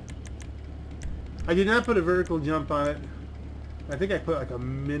 I did not put a vertical jump on it. I think I put like a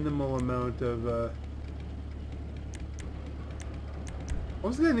minimal amount of what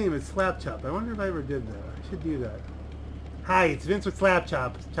was the name? It's Slap Chop. I wonder if I ever did that. I should do that. Hi, it's Vince with Slap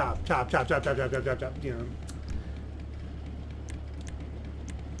Chop. Chop, chop, chop, chop, chop, chop, chop, chop, chop. Get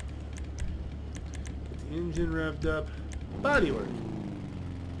the engine revved up. Bodywork.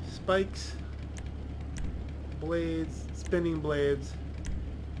 Spikes. Blades. Spinning blades.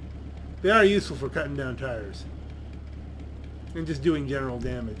 They are useful for cutting down tires. And just doing general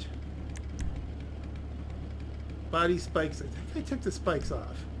damage. Body spikes. I think I took the spikes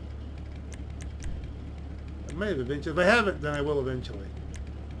off. I might have eventually. If I haven't, then I will eventually.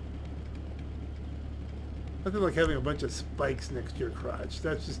 Nothing like having a bunch of spikes next to your crotch.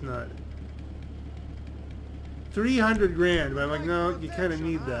 That's just not... 300 grand. But I'm like, no, you kind of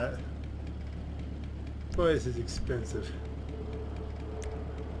need that. Boy, this is expensive.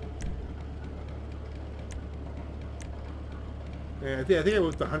 Yeah, I think I went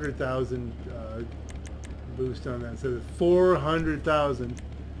with the 100,000 boost on that. So 400,000.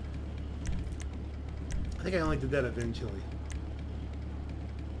 I think I only did that eventually.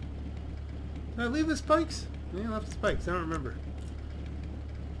 Did I leave the spikes? Yeah, I left the spikes. I don't remember.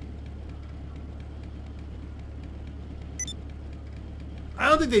 I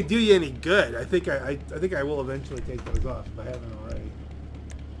don't think they do you any good. I think I will eventually take those off if I haven't already.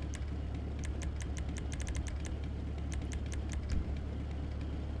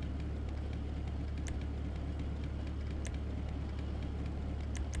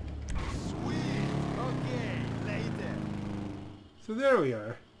 So there we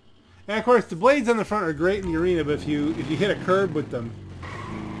are. And of course the blades on the front are great in the arena, but if you hit a curb with them.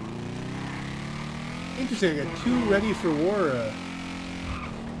 Interesting, I got two ready for war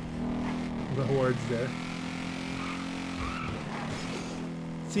hordes there.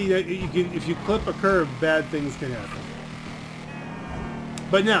 See that you can, if you clip a curb, bad things can happen.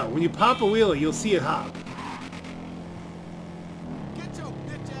 But now, when you pop a wheelie, you'll see it hop. Get your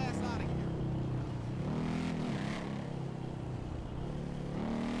bitch ass out of here.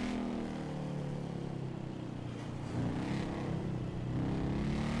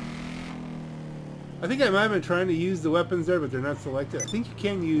 I think I might have been trying to use the weapons there, but they're not selected. I think you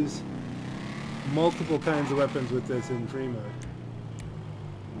can use multiple kinds of weapons with this in free mode.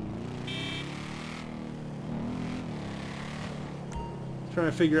 Trying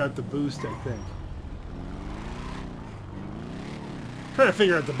to figure out the boost, I think. Trying to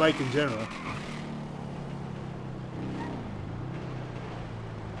figure out the bike in general.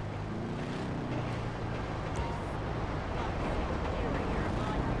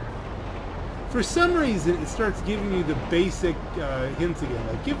 For some reason, it starts giving you the basic hints again.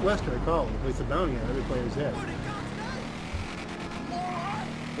 Like, give Lester a call and place a bounty on other players' head.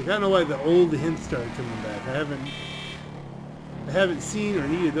 Like, I don't know why the old hints started coming back. I haven't seen or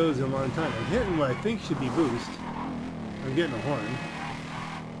needed those in a long time. I'm hitting what I think should be boost. I'm getting a horn.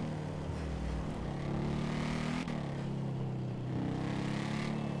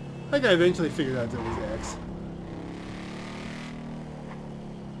 I think I eventually figured out that it was X.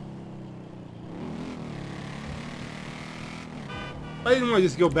 I didn't want to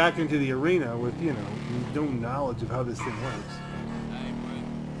just go back into the arena with, you know, no knowledge of how this thing works.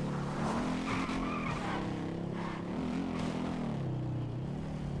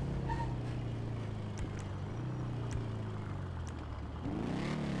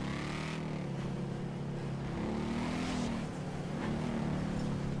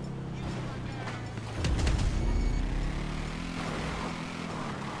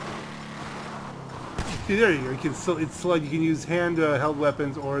 See, there you go. You can, it's like you can use hand-held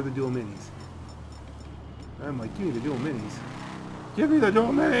weapons or the dual minis. I'm like, give me the dual minis. Give me the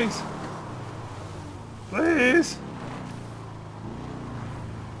dual minis! Please!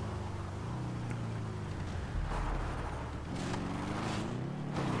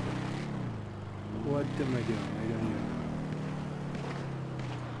 What am I doing? I don't know.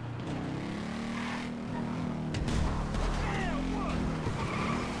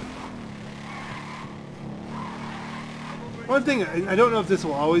 One thing, I don't know if this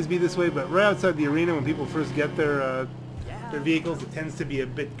will always be this way, but right outside the arena when people first get their vehicles, it tends to be a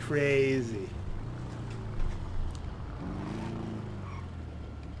bit crazy.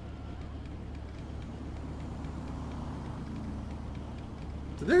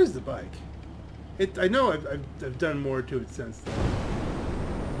 So there's the bike. I know I've done more to it since then.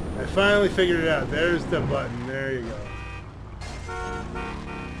 I finally figured it out. There's the button. There you go.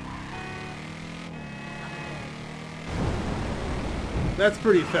 That's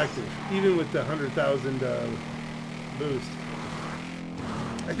pretty effective, even with the 100,000 boost.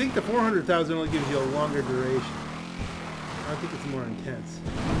 I think the 400,000 only gives you a longer duration. I don't think it's more intense.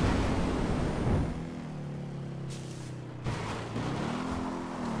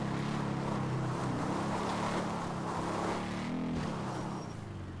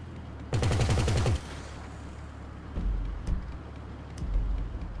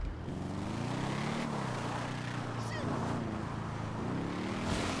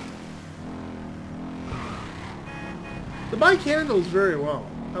 The bike handles very well.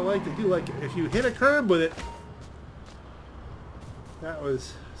 I do like it. If you hit a curb with it, that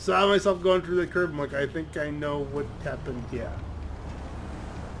was, saw myself going through the curb. I'm like, I think I know what happened. Yeah.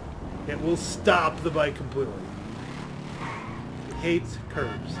 It will stop the bike completely. It hates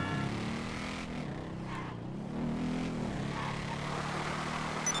curbs.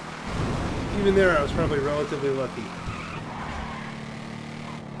 Even there, I was probably relatively lucky.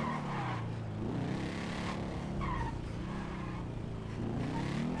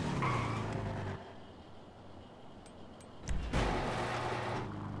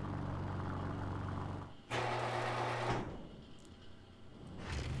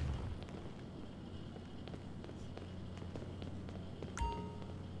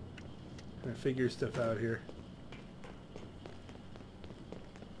 Trying to figure stuff out here.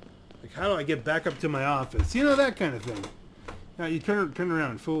 Like, how do I get back up to my office? You know, that kind of thing. Now you turn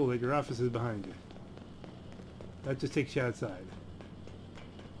around, fool, like your office is behind you. That just takes you outside.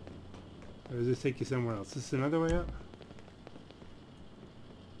 Or does this take you somewhere else? Is this another way up?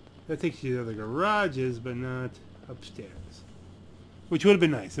 That takes you to the garages, but not upstairs. Which would have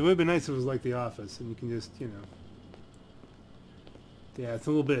been nice. It would have been nice if it was like the office, and you can just, you know... Yeah, it's a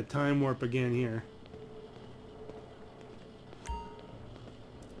little bit of time warp again here.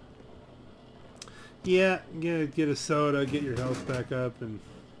 Yeah, get a soda, get your health back up, and...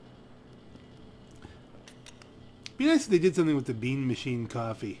 Be nice if they did something with the bean machine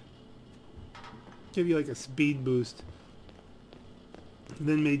coffee. Give you like a speed boost. And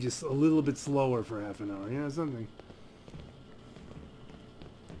then made you a little bit slower for half an hour, you know, something.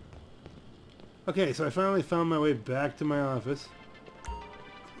 Okay, so I finally found my way back to my office.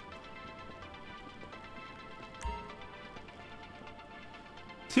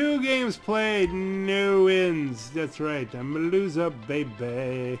 Two games played, no wins. That's right, I'm a loser,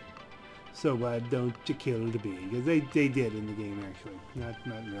 baby. So why don't you kill the bee? Because they did in the game, actually. Not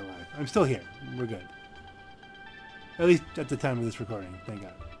in real life. I'm still here. We're good. At least at the time of this recording, thank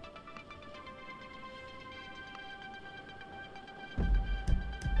God.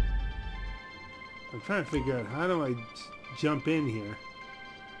 I'm trying to figure out how do I jump in here.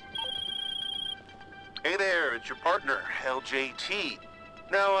 Hey there, it's your partner, LJT.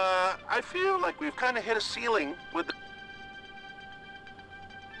 Now, I feel like we've kind of hit a ceiling with the...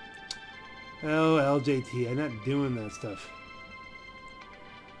 Oh, LJT, I'm not doing that stuff.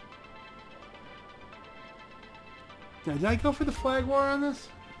 Now, did I go for the flag war on this?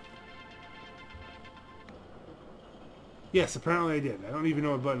 Yes, apparently I did. I don't even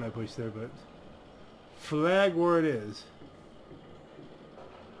know what button I pushed there, but... Flag war it is.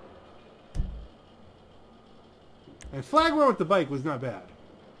 And flag war with the bike was not bad.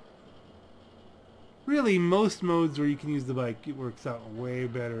 Really, most modes where you can use the bike, it works out way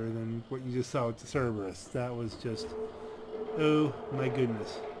better than what you just saw with the Cerberus. That was just... oh my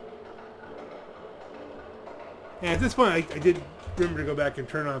goodness. And at this point, I did remember to go back and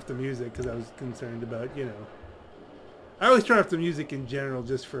turn off the music because I was concerned about, you know... I always turn off the music in general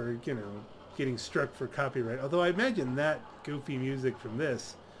just for, you know, getting struck for copyright. Although I imagine that goofy music from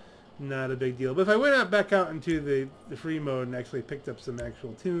this, not a big deal. But if I went back out into the free mode and actually picked up some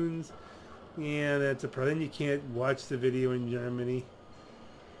actual tunes, yeah, that's a problem. Then you can't watch the video in Germany.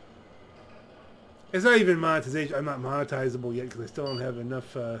 It's not even monetization. I'm not monetizable yet because I still don't have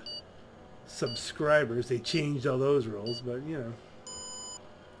enough subscribers. They changed all those rules, but you know.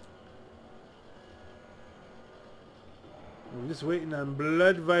 I'm just waiting on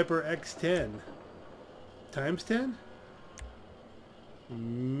Blood Viper X10. Times 10?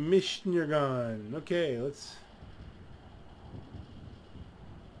 Mission you're gone. Okay, let's...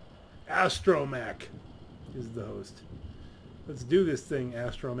 Astromac is the host. Let's do this thing,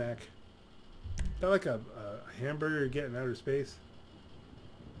 Astromac. Is that like a hamburger you get in outer space?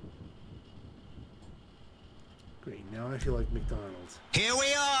 Great, now I feel like McDonald's. Here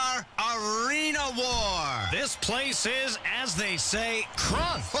we are, Arena War. This place is, as they say,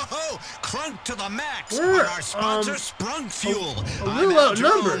 crunk. Whoa, crunk to the max. We're, on our sponsor, Sprung Fuel. A little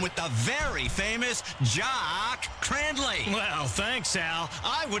outnumbered. With the very famous Jock Crandley. Well, thanks, Al.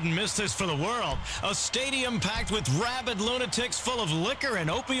 I wouldn't miss this for the world. A stadium packed with rabid lunatics full of liquor and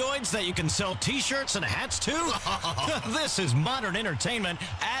opioids that you can sell T-shirts and hats to. This is modern entertainment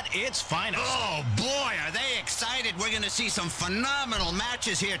at its finest. Oh, boy, are they excited. We're going to see some phenomenal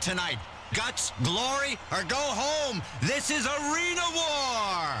matches here tonight. Guts, glory, or go home. This is Arena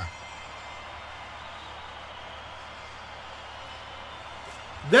War.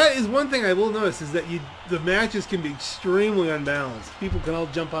 That is one thing I will notice is that the matches can be extremely unbalanced. People can all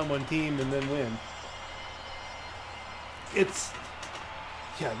jump on one team and then win. It's...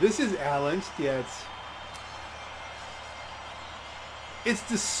 yeah, this is balanced. Yeah, it's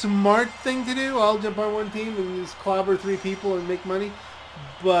the smart thing to do. I'll jump on one team and just clobber 3 people and make money.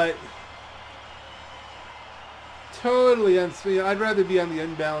 But totally I'd rather be on the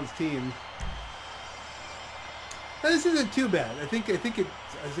unbalanced team. Now, this isn't too bad. I think it.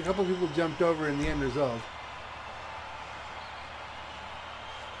 As a couple people jumped over in the end result.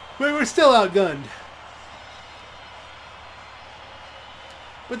 But we're still outgunned.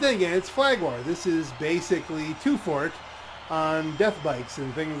 But then again, it's Flag War. This is basically 2 Fort on Deathbikes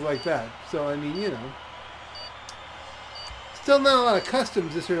and things like that. So, I mean, you know. Still not a lot of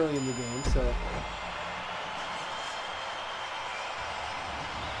customs this early in the game, so.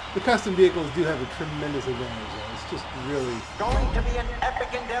 The custom vehicles do have a tremendous advantage, though. It's just really... Going to be an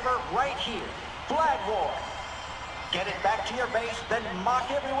epic endeavor right here. Flag War. Get it back to your base, then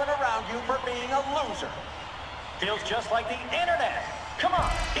mock everyone around you for being a loser. Feels just like the internet. Come on,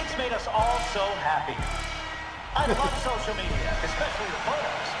 it's made us all so happy. I love social media, especially the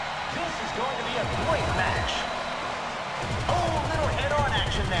photos. This is going to be a great match. Oh, little head-on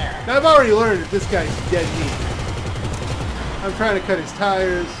action there. Now, I've already learned that this guy's dead meat. I'm trying to cut his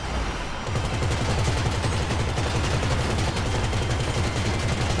tires.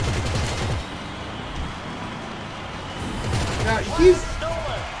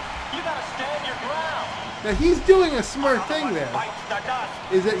 Now he's doing a smart thing there.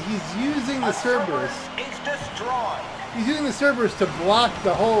 Is that he's using the Cerberus. He's using the Cerberus to block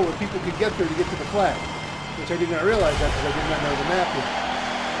the hole where people could get there to get to the flag. Which I did not realize that because I did not know the map yet.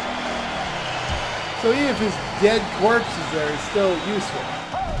 So even if his dead corpse is there, it's still useful.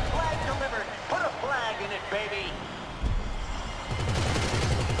 Flag delivered. Put a flag in it, baby.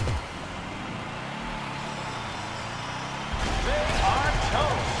 They are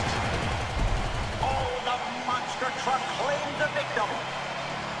toast. Oh, the monster truck claimed the victim.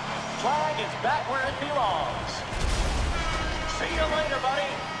 Flag is back where it belongs. See you later, buddy.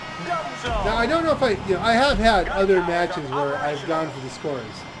 Dum Now I don't know if I have had other matches where I've gone for the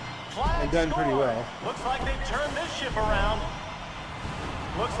scores and done pretty well. Looks like they turned this ship around.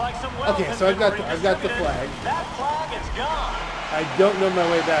 Looks like some Okay, so I've got the flag. That flag is gone. I don't know my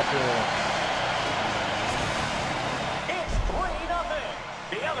way back really. It's 3-0.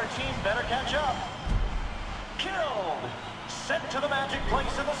 The other team better catch up. Killed. Sent to the magic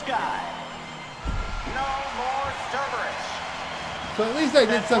place in the sky. No more Cerberus. So at least I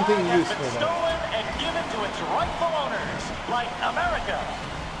did something useful though. there. Stolen and given to its rightful owners, like America.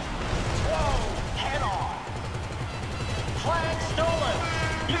 Whoa, head on. Flag stolen.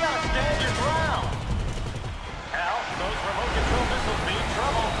 You gotta stand your ground. Hell, those remote control missiles be in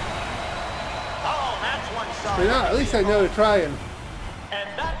trouble. Oh, that's one side. So now at least I know to try and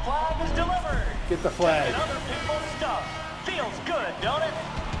that flag is delivered. Get the flag. Taking other people's stuff. Feels good, don't it?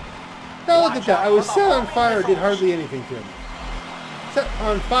 Now look at that. I was set on fire, did hardly anything to him. Set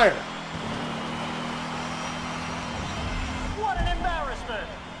on fire. What an embarrassment.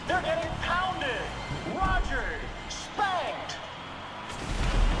 They're getting pounded. Roger, spanked.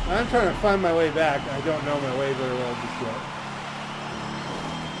 I'm trying to find my way back. I don't know my way very well just yet.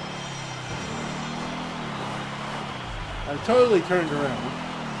 I'm totally turned around.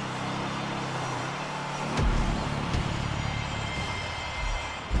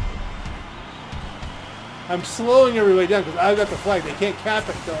 I'm slowing everybody down because I've got the flag. They can't cap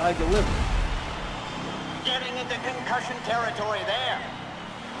it until I deliver. Getting into concussion territory there.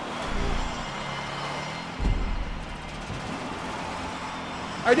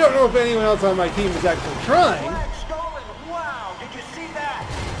 I don't know if anyone else on my team is actually trying. Flag stolen. Wow, did you see that?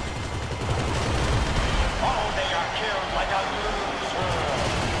 Oh, they are killed like a loser.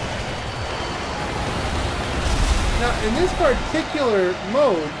 Now, in this particular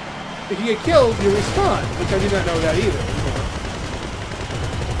mode, if you get killed, you respawn, which I did not know that either.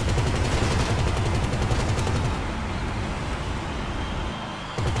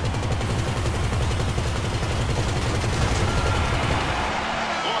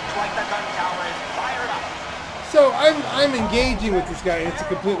 Looks like the gun tower is fired up. So I'm engaging with this guy, and it's a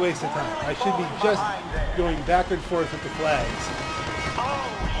complete waste of time. I should be just going back and forth with the flags. Oh,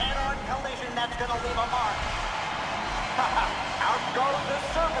 head-on collision, that's gonna leave a mark. Out goes the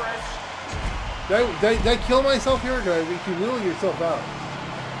Cerberus. Did I kill myself here? Or you can wheel yourself out.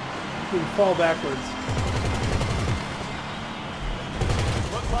 You can fall backwards.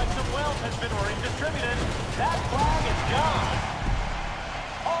 Looks like some wealth has been redistributed. That flag is gone.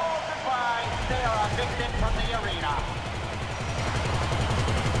 Oh, goodbye. They are evicted from the arena.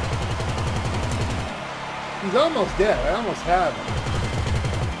 He's almost dead. I almost have him.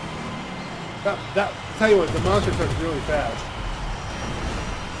 Tell you what, the monster starts really fast.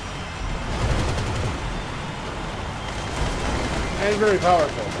 And very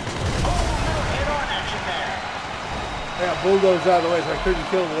powerful. Oh, little head-on action there. I got bulldozed out of the way so I couldn't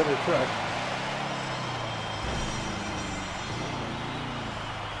kill the other truck.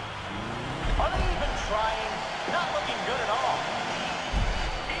 Are they even trying? Not looking good at all.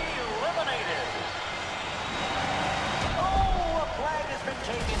 Eliminated. Oh, a flag has been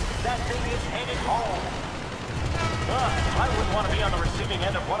taken. That thing is headed home. I wouldn't want to be on the receiving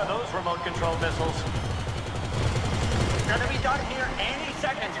end of one of those remote control missiles. Gonna be done here any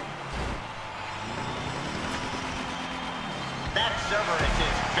second. That Cerberus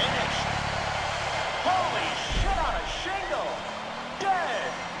is finished. Holy shit on a shingle.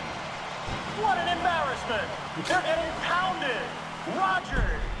 Dead. What an embarrassment. They're getting pounded.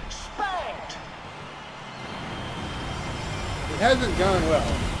 Roger, spanked. It hasn't gone well.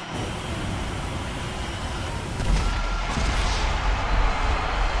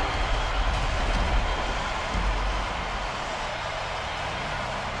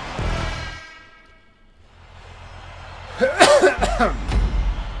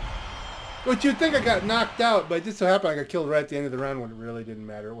 But you'd think I got knocked out, but it just so happened I got killed right at the end of the round when it really didn't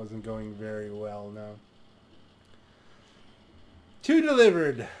matter. It wasn't going very well, no. 2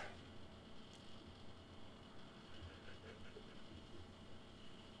 delivered.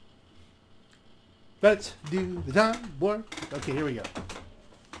 Let's do the time work. Okay, here we go.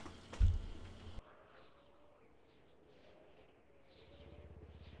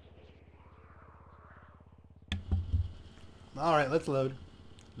 All right, let's load.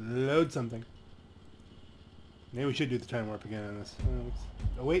 Load something. Maybe we should do the time warp again on this.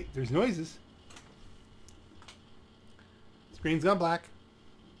 Oh wait, there's noises. Screen's gone black.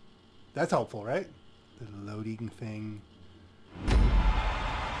 That's helpful, right? The loading thing.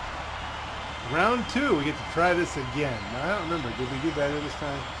 Round 2, we get to try this again. Now, I don't remember. Did we do better this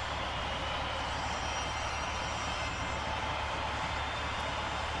time?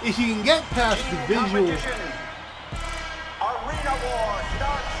 If you can get past the visual, Arena War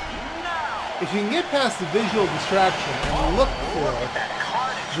starts now. if you can get past the visual distraction and look for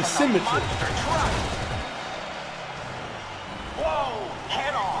the symmetry. Whoa,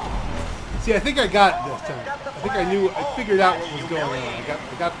 head on. See, I think I got it this time. I think I figured out what was going on. I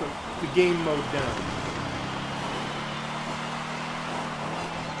got the game mode down.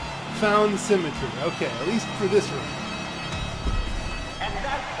 Found symmetry. Okay, at least for this one. And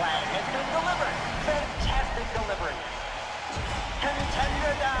that flag has been delivered. Fantastic delivery.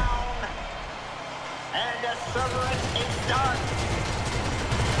 Contender down. And a Cerberus is done.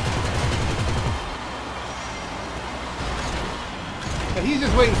 Now he's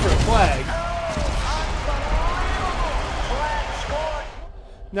just waiting for a flag.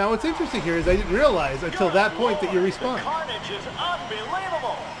 Now what's interesting here is I didn't realize until that point that you respawn. Carnage is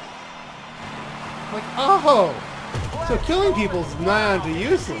unbelievable. Like, oh! So killing people is nigh onto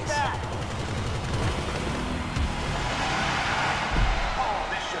useless. Oh,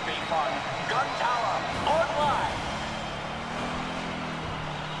 this should be fun. Gun tower online.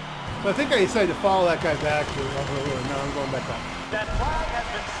 So I think I decided to follow that guy back to now I'm going back up. That flag has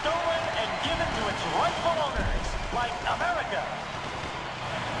been stolen and given to its rightful owners, like America.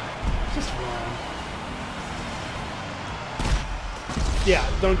 It's just wrong. Yeah,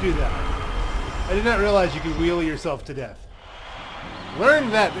 don't do that. I did not realize you could wheelie yourself to death. Learn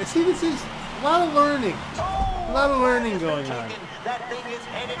that. See, this is a lot of learning. A lot of learning going on. That thing is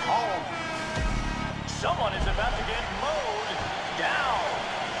headed home. Someone is about to get mowed down.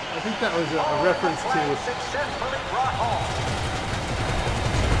 I think that was a reference to... Successfully brought home.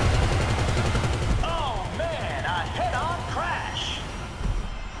 Oh man, a head-on crash.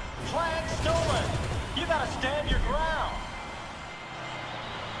 Flag stolen. You gotta stand your ground.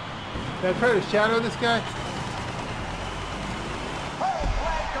 Did I try to shadow this guy? Oh,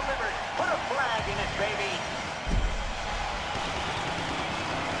 flag delivered. Put a flag in it, baby.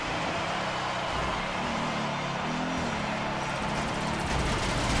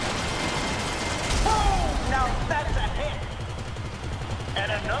 Oh, now that's a hit.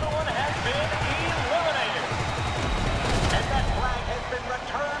 And another one has been eliminated. And that flag has been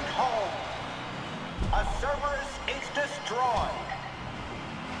returned home. A Cerberus is destroyed.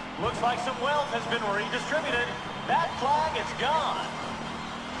 Looks like some wealth has been redistributed. That flag is gone.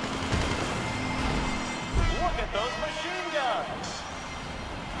 Look at those machine guns.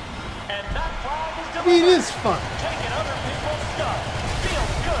 And that flag is delivered. It is fun. Taking other people's stuff.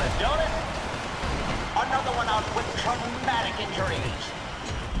 Feels good, don't it? Another one out with traumatic injuries.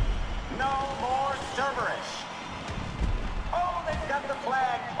 No more Cerberus. Oh, they've got the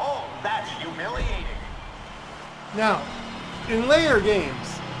flag. Oh, that's humiliating. Now, in later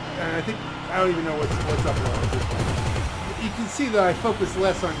games, and I think I don't even know what's up with this one. You can see that I focus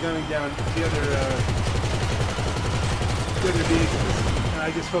less on gunning down the other vehicles, and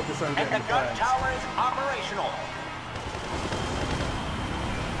I just focus on getting the gun flags. tower is operational.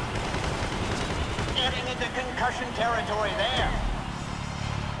 Getting into concussion territory there.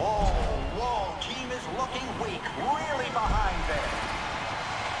 Oh, whoa, team is looking weak, really behind there.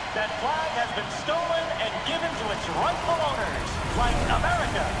 That flag has been stolen and given to its rightful owners, like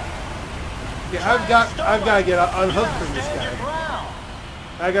America. Yeah, I've got to get unhooked from this guy.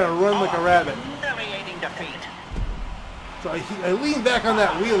 I got to run like a rabbit. Humiliating defeat. So I lean back on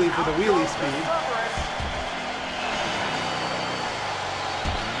that wheelie for the wheelie speed.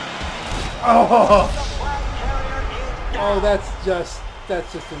 Oh, that's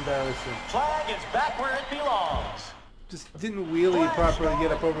just embarrassing. Flag is back where it belongs. Just didn't wheelie properly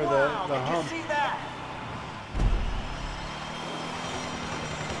get up over the hump. See that?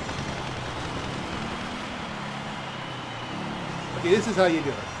 Okay, this is how you do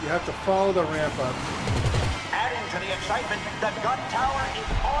it. You have to follow the ramp up. Adding to the excitement, the gun tower is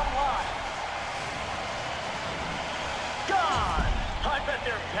online. Gone! I bet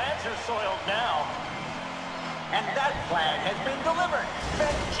their pants are soiled now. And that flag has been delivered.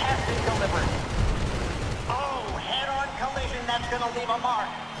 Fantastic delivery. Oh, head-on collision, that's going to leave a mark.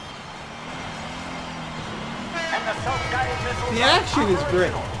 And the self-guided missiles. The action is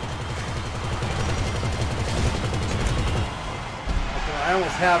great. Okay, I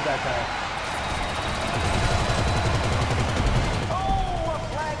almost have that guy. Oh, a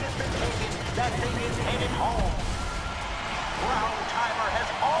flag has been taken. That thing is headed home. Ground timer has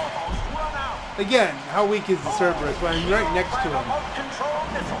almost run out. Again, how weak is the Cerberus when I'm right next to him?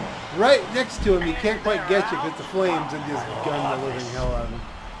 Right next to him, he can't quite get you because the flames and just gun the living hell out of him.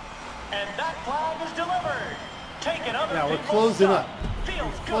 And that flag is delivered. Taking other Now we're people's closing stuff. up. Feels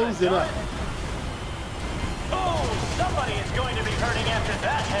We're closing good, up. Oh, somebody is going to be hurting after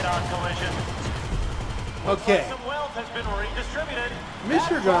that head-on collision. Okay. Some wealth has been redistributed.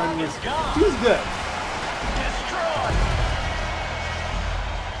 Mr. Gunn was, he was good. Destroyed.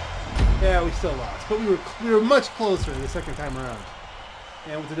 Yeah, we still lost, but we were much closer the second time around.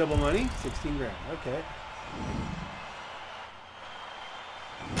 And with the double money, 16 grand. Okay.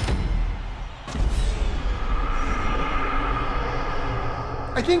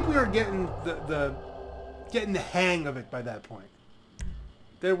 I think we were getting getting the hang of it by that point.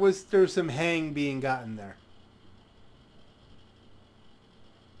 There was some hang being gotten there.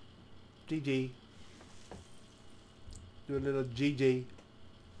 GG. Do a little GG.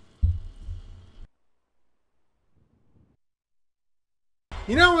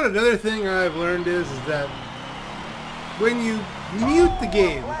 You know what another thing I've learned is that when you mute the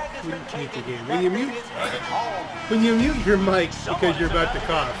game, when you mute your mic because you're about to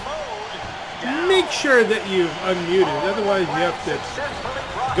cough, make sure that you've unmuted. Otherwise, you have to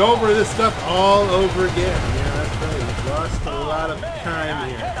go over this stuff all over again. Yeah, that's right. You've lost a lot of time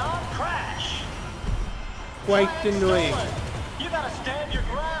here. Quite annoying. You gotta stand your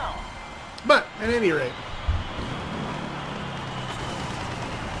ground. But at any rate,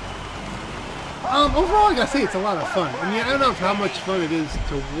 overall, I gotta say it's a lot of fun. I mean, I don't know how much fun it is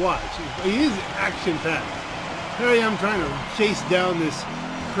to watch. It is action-packed. Here I am trying to chase down this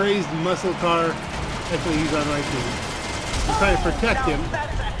crazed muscle car. Actually, he's on my team. I'm trying to protect him,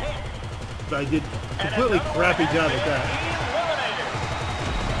 but I did a completely crappy job at that.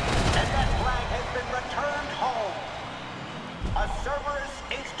 And that flag has been returned home. A Cerberus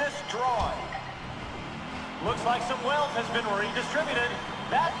is destroyed. Looks like some wealth has been redistributed.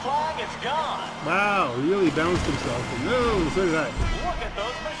 That flag is gone. Wow, he really bounced himself. No, so did I. Look at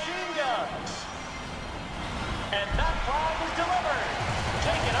those machine guns. And that flag is delivered.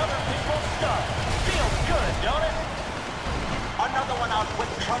 Taking other people's stuff. Feels good, don't it? Another one out with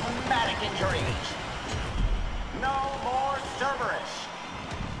traumatic injuries. No more Cerberus.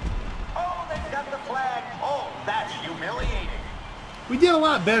 Oh, they've got the flag. Oh, that's humiliating. We did a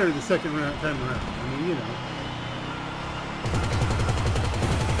lot better the second time around. I mean, you know.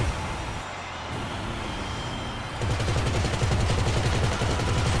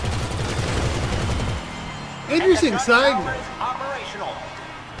 Interesting side note.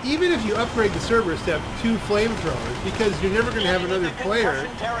 Even if you upgrade the Cerberus to have 2 flamethrowers, because you're never going to have another player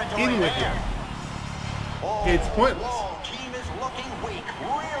in with you, it's pointless. Team is looking weak,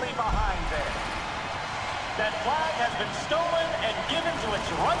 really behind there. That flag has been stolen and given to its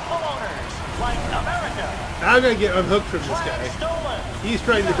rightful owners, like America. I'm going to get unhooked from this guy. He's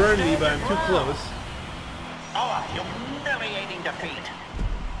trying to burn me, but I'm too close. Oh, a humiliating defeat.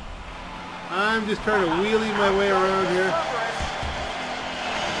 I'm just trying to wheelie my way around here.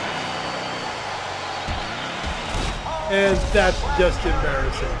 And that's just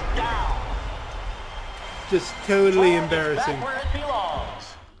embarrassing. Just totally embarrassing.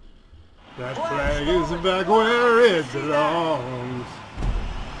 That flag is back where it belongs.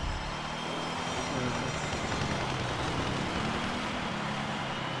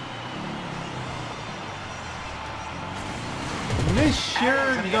 Mr.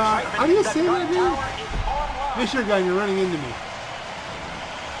 Gun. How do you say that, dude? Mr. Gun, you're running into me.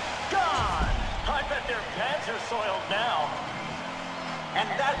 Gone! I bet their pants are soiled now. And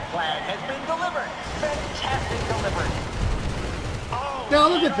that flag has been delivered. Fantastic delivery. Oh, now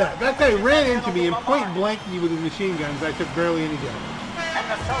look at that. That guy ran into me and point blanked me with his machine guns. I took barely any damage.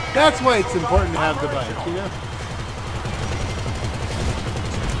 That's why it's important to have the bike, you know?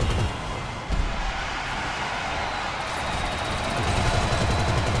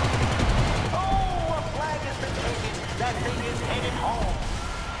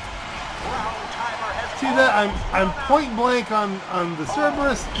 See that? I'm point blank on the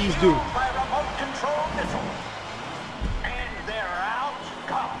Cerberus. He's doomed.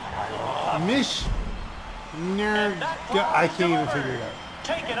 Mish, I can't even figure it out.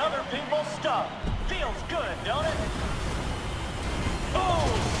 Taking other people's stuff feels good, don't it? Oh,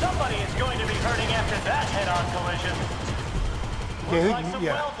 somebody is going to be hurting after that head-on collision. Okay, Looks like some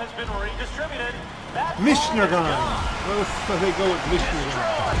wealth has been redistributed. Mishnergon. Let's go with Mishnergon.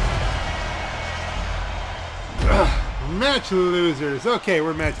 Match losers. Okay,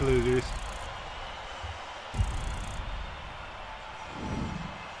 we're match losers.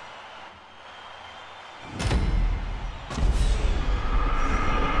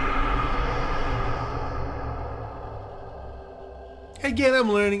 Again,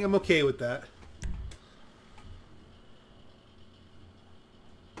 I'm learning. I'm okay with that.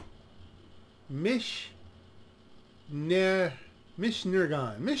 Mishnergon.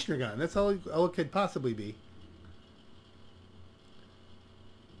 That's all it could possibly be.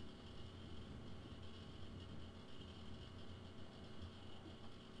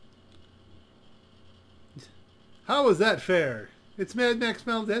 How was that fair? It's Mad Max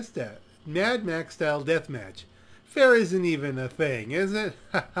style deathmatch. Fair isn't even a thing, is it?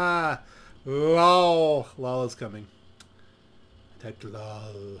 Haha. Lol. Lol is coming. Type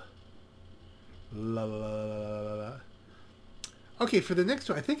lol. La la la la la la. Okay, for the next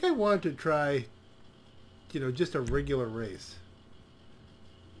one, I think I want to try, just a regular race.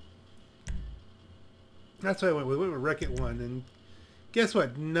 That's why I went with Wreck-It 1, and guess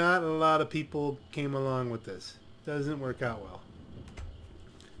what? Not a lot of people came along with this. Doesn't work out well.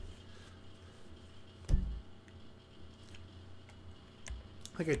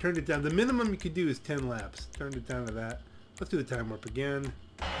 Like I turned it down. The minimum you could do is 10 laps. Turned it down to that. Let's do the time warp again.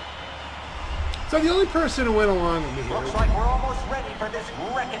 So the only person who went along with me here looks like we're almost ready for this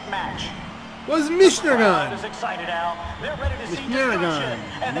Wreck-It match. Was Mishnergon. Is excited, Al. They're ready to see destruction,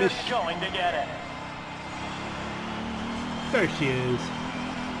 and they're going to get it. There she is.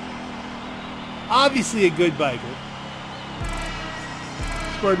 Obviously a good biker.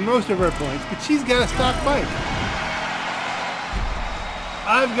 Scored most of her points, but she's got a stock bike.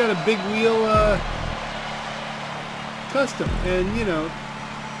 I've got a big wheel custom, and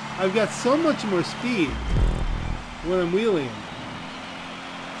I've got so much more speed when I'm wheeling.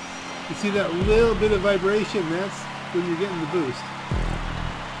 You see that little bit of vibration? That's when you're getting the boost.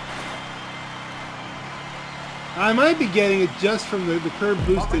 I might be getting it just from the curb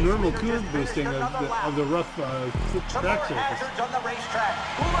boost, the normal curb boosting of the rough track surface. On the racetrack.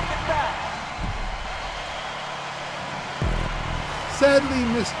 Look at that. Sadly,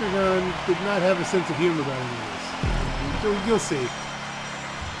 Mr. Gunn did not have a sense of humor about any of this. You'll see.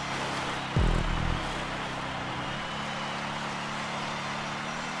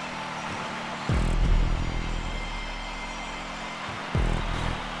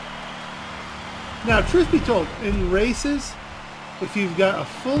 Now, truth be told, in races, if you've got a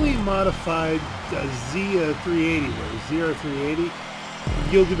fully modified Z380 or ZR380,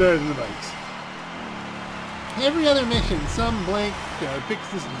 you'll do better than the bikes. Every other mission, some blank picks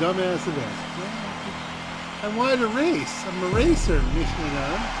this dumbass event. I wanted to race. I'm a racer,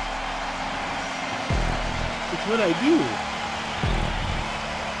 Michelin. It's what I do.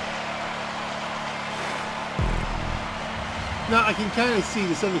 Now, I can kind of see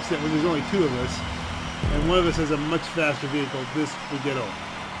to some extent when there's only two of us, and one of us has a much faster vehicle, this would get old.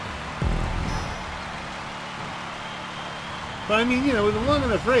 But I mean, with a long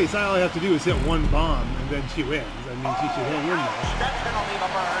enough race, all I have to do is hit one bomb, and then she wins. I mean, she should hang in there. That's gonna leave a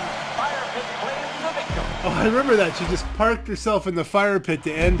burn. Fire pit claims the victim. Oh, I remember that. She just parked herself in the fire pit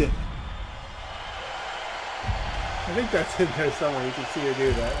to end it. I think that's in there somewhere. You can see her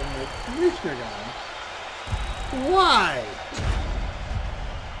do that. I'm like, Commissioner God. Why?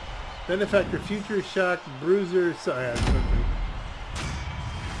 Benefactor, Future Shock, Bruiser. Sorry, that's something.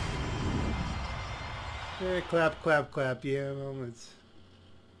 Yeah, clap, clap, clap. Yeah, well, it's.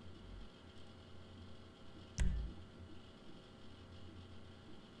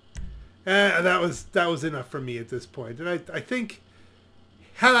 That was enough for me at this point. And I think,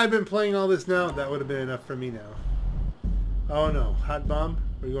 had I been playing all this now, that would have been enough for me now. Oh no, Hot Bomb?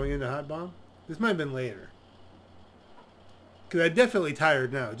 Are we going into Hot Bomb? This might have been later. Because I'm definitely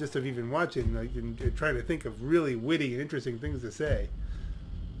tired now, just of even watching, like, and trying to think of really witty and interesting things to say.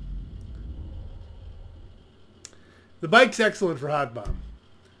 The bike's excellent for Hot Bomb.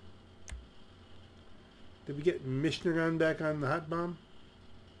 Did we get Mishnergon back on the Hot Bomb?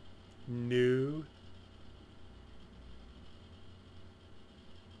 No.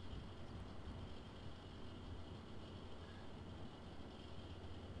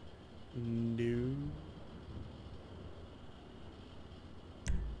 No.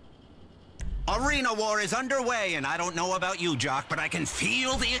 Arena War is underway, and I don't know about you, Jock, but I can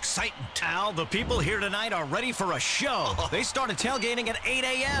feel the excitement. Al, the people here tonight are ready for a show. They started tailgating at 8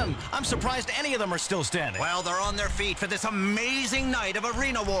 a.m. I'm surprised any of them are still standing. Well, they're on their feet for this amazing night of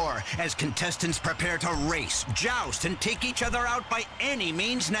Arena War, as contestants prepare to race, joust, and take each other out by any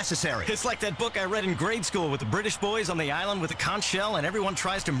means necessary. It's like that book I read in grade school with the British boys on the island with a conch shell, and everyone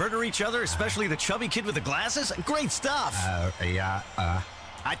tries to murder each other, especially the chubby kid with the glasses. Great stuff.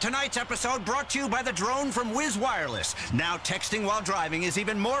 Tonight's episode brought to you by the drone from Wiz Wireless. Now texting while driving is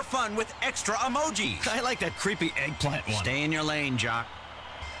even more fun with extra emojis. I like that creepy eggplant one. Stay in your lane, Jock.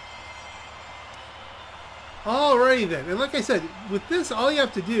 Alrighty then. And like I said, with this, all you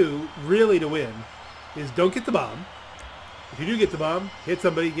have to do, really, to win, is don't get the bomb. If you do get the bomb, hit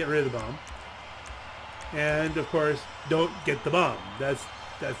somebody, get rid of the bomb. And, of course, don't get the bomb. That's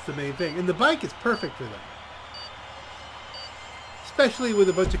the main thing. And the bike is perfect for that. Especially with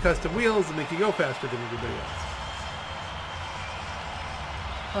a bunch of custom wheels that make you go faster than everybody else.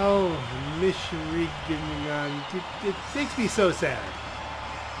 Oh, Michigan. It makes me so sad.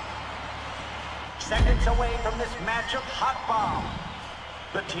 Seconds away from this match of hot bomb.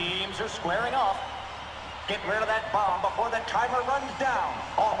 The teams are squaring off. Get rid of that bomb before the timer runs down.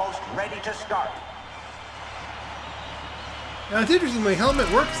 Almost ready to start. Now it's interesting, my helmet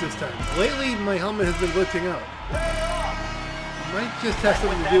works this time. Lately, my helmet has been glitching out. It might just have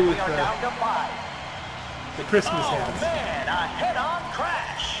something to do with the Christmas hats. Oh man, a head-on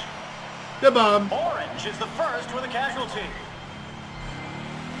crash. The bomb. Orange is the first with a casualty.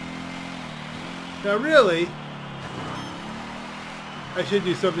 Now really, I should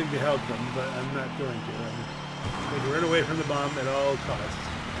do something to help them, but I'm not going to. I'm going to run away from the bomb at all costs.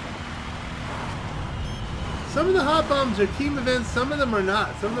 Some of the hot bombs are team events, some of them are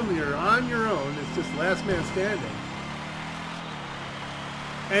not. Some of them you're on your own, it's just last man standing.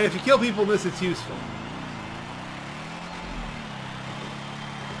 And if you kill people in this, it's useful.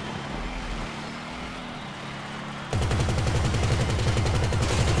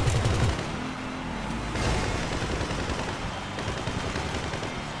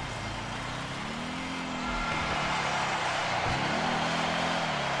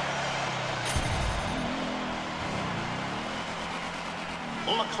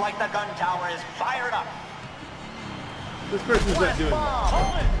 Looks like the gun tower is fired up. This person's not doing well.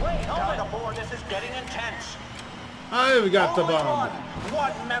 Hold it, wait, hold it. Board, this is getting intense. I've got the bomb.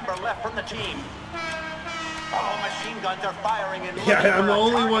 One member left from the team. Oh, machine guns are firing and Yeah, I'm the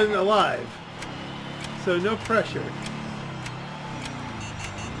only one alive. So no pressure.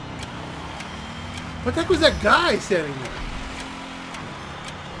 What the heck was that guy standing there?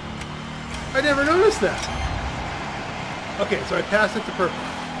 I never noticed that. Okay, so I passed it to purple.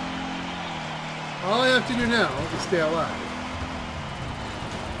 All I have to do now is stay alive.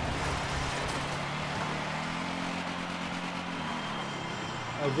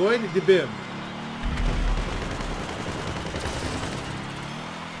 Avoid the bim.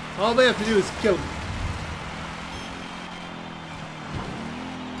 All they have to do is kill me.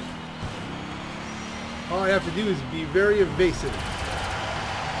 All I have to do is be very evasive.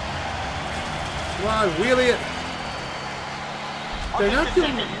 Come on, wheelie it. They're not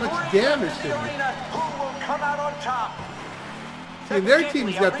doing much damage to me. See, their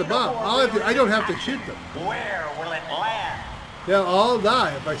team's got the bomb. I don't have to shoot them. Where will it land? They'll all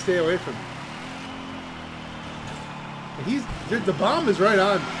die if I stay away from them. And the bomb is right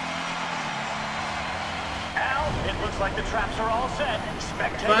on me. Al, it looks like the traps are all set.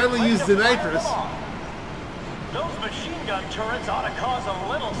 Finally used the nitrous. Those machine gun turrets ought to cause a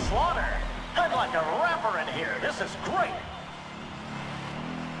little slaughter. I'd like a rapper in here. This is great.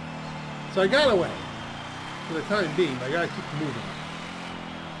 So I got away. For the time being, I gotta keep moving.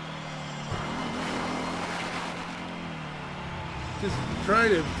 Just try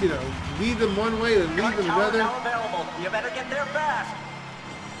to, lead them one way, then lead them another. Now available. You better get there fast.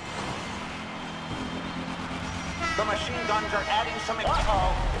 The machine guns are adding some.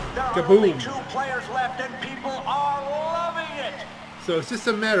 There are only 2 players left, and people are loving it. So it's just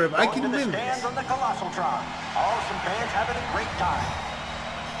a matter of I can win this. On the Colossal Tron. Awesome fans having a great time.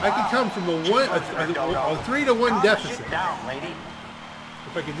 I can come from a 3-1 deficit. Down, lady.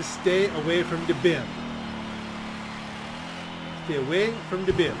 If I could just stay away from the bim. Stay away from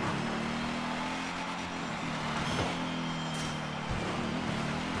the bim.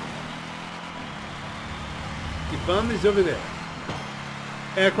 The bum is over there.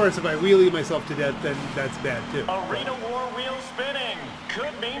 And of course, if I wheelie myself to death, then that's bad too. Arena War wheel spinning.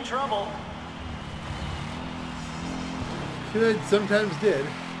 Could mean trouble. Should, sometimes did.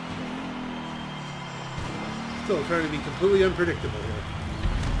 Still trying to be completely unpredictable here.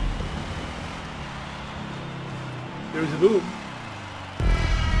 There's a boom.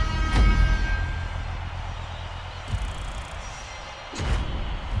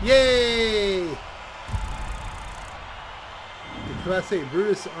 Yay! The Class 8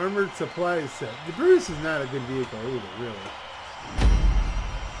 Brutus Armored Supplies Set. The Brutus is not a good vehicle either, really.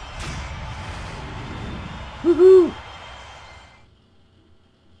 Woohoo!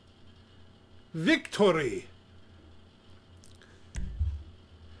 Victory!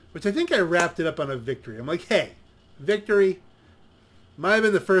 Which I think I wrapped it up on a victory. I'm like, hey, victory. Might have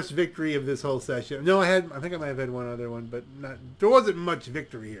been the first victory of this whole session. No, I think I might have had one other one, but there wasn't much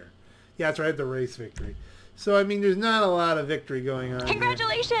victory here. Yeah, that's right, I had the race victory. So, I mean, there's not a lot of victory going on.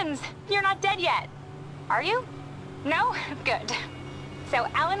 Congratulations! Here. You're not dead yet. Are you? No? Good. So,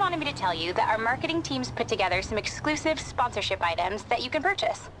 Alan wanted me to tell you that our marketing team's put together some exclusive sponsorship items that you can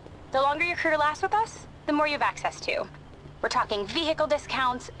purchase. The longer your career lasts with us, the more you have access to. We're talking vehicle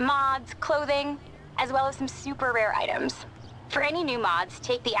discounts, mods, clothing, as well as some super rare items. For any new mods,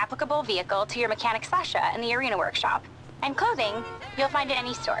 take the applicable vehicle to your mechanic Sasha in the arena workshop. And clothing, you'll find at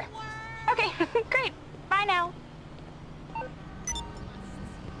any store. Okay, great. Bye now.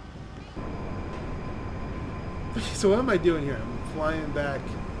 So what am I doing here? I'm flying back.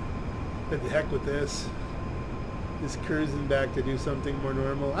 What the heck with this? Just cruising back to do something more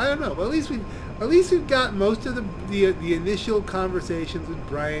normal. I don't know, but at least we've got most of the initial conversations with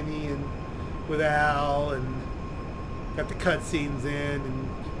Bryony and with Al, and got the cutscenes in, and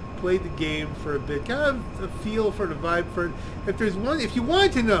played the game for a bit. Kind of a feel for the vibe for it. If you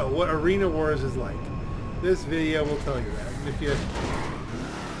wanted to know what Arena Wars is like, this video will tell you that. And if you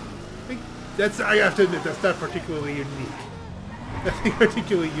I have to admit, that's not particularly unique. Nothing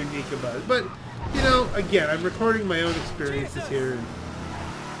particularly unique about it. But, you know, again, I'm recording my own experiences here. And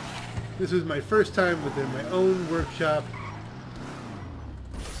this was my first time within my own workshop.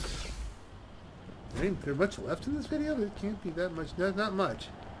 Is there much left in this video? There can't be that much. Not much.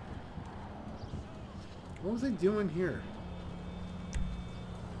 What was I doing here?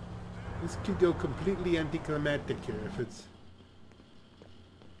 This could go completely anticlimactic here if it's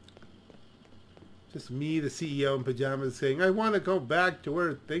just me, the CEO in pajamas, saying, I want to go back to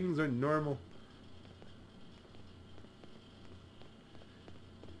where things are normal.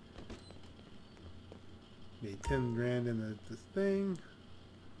 Made 10 grand in this thing.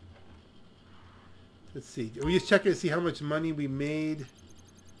 Let's see. Are we just checking to see how much money we made?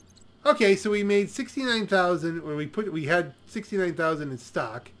 Okay, so we made 69,000, or we had 69,000 in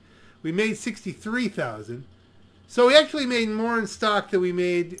stock. We made 63,000. So we actually made more in stock than we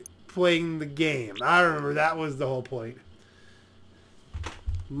made playing the game. I remember that was the whole point.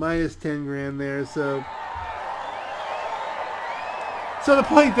 Minus 10 grand there, so the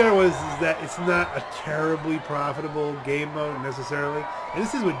point there was that it's not a terribly profitable game mode necessarily, and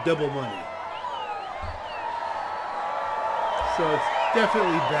this is with double money. So it's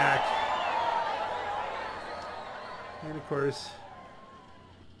definitely back. And of course,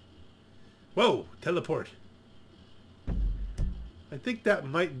 whoa, teleport. I think that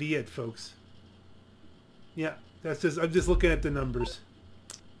might be it, folks. Yeah, I'm just looking at the numbers.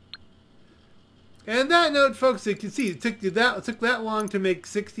 And that note, folks, you can see it took that long to make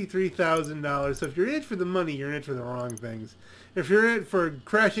 $63,000. So if you're in it for the money, you're in it for the wrong things. If you're in it for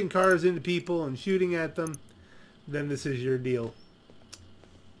crashing cars into people and shooting at them, then this is your deal.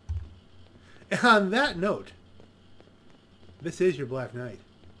 And on that note, this is your Black Knight.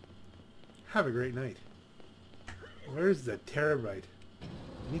 Have a great night. Where's the terabyte?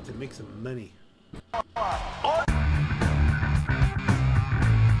 I need to make some money.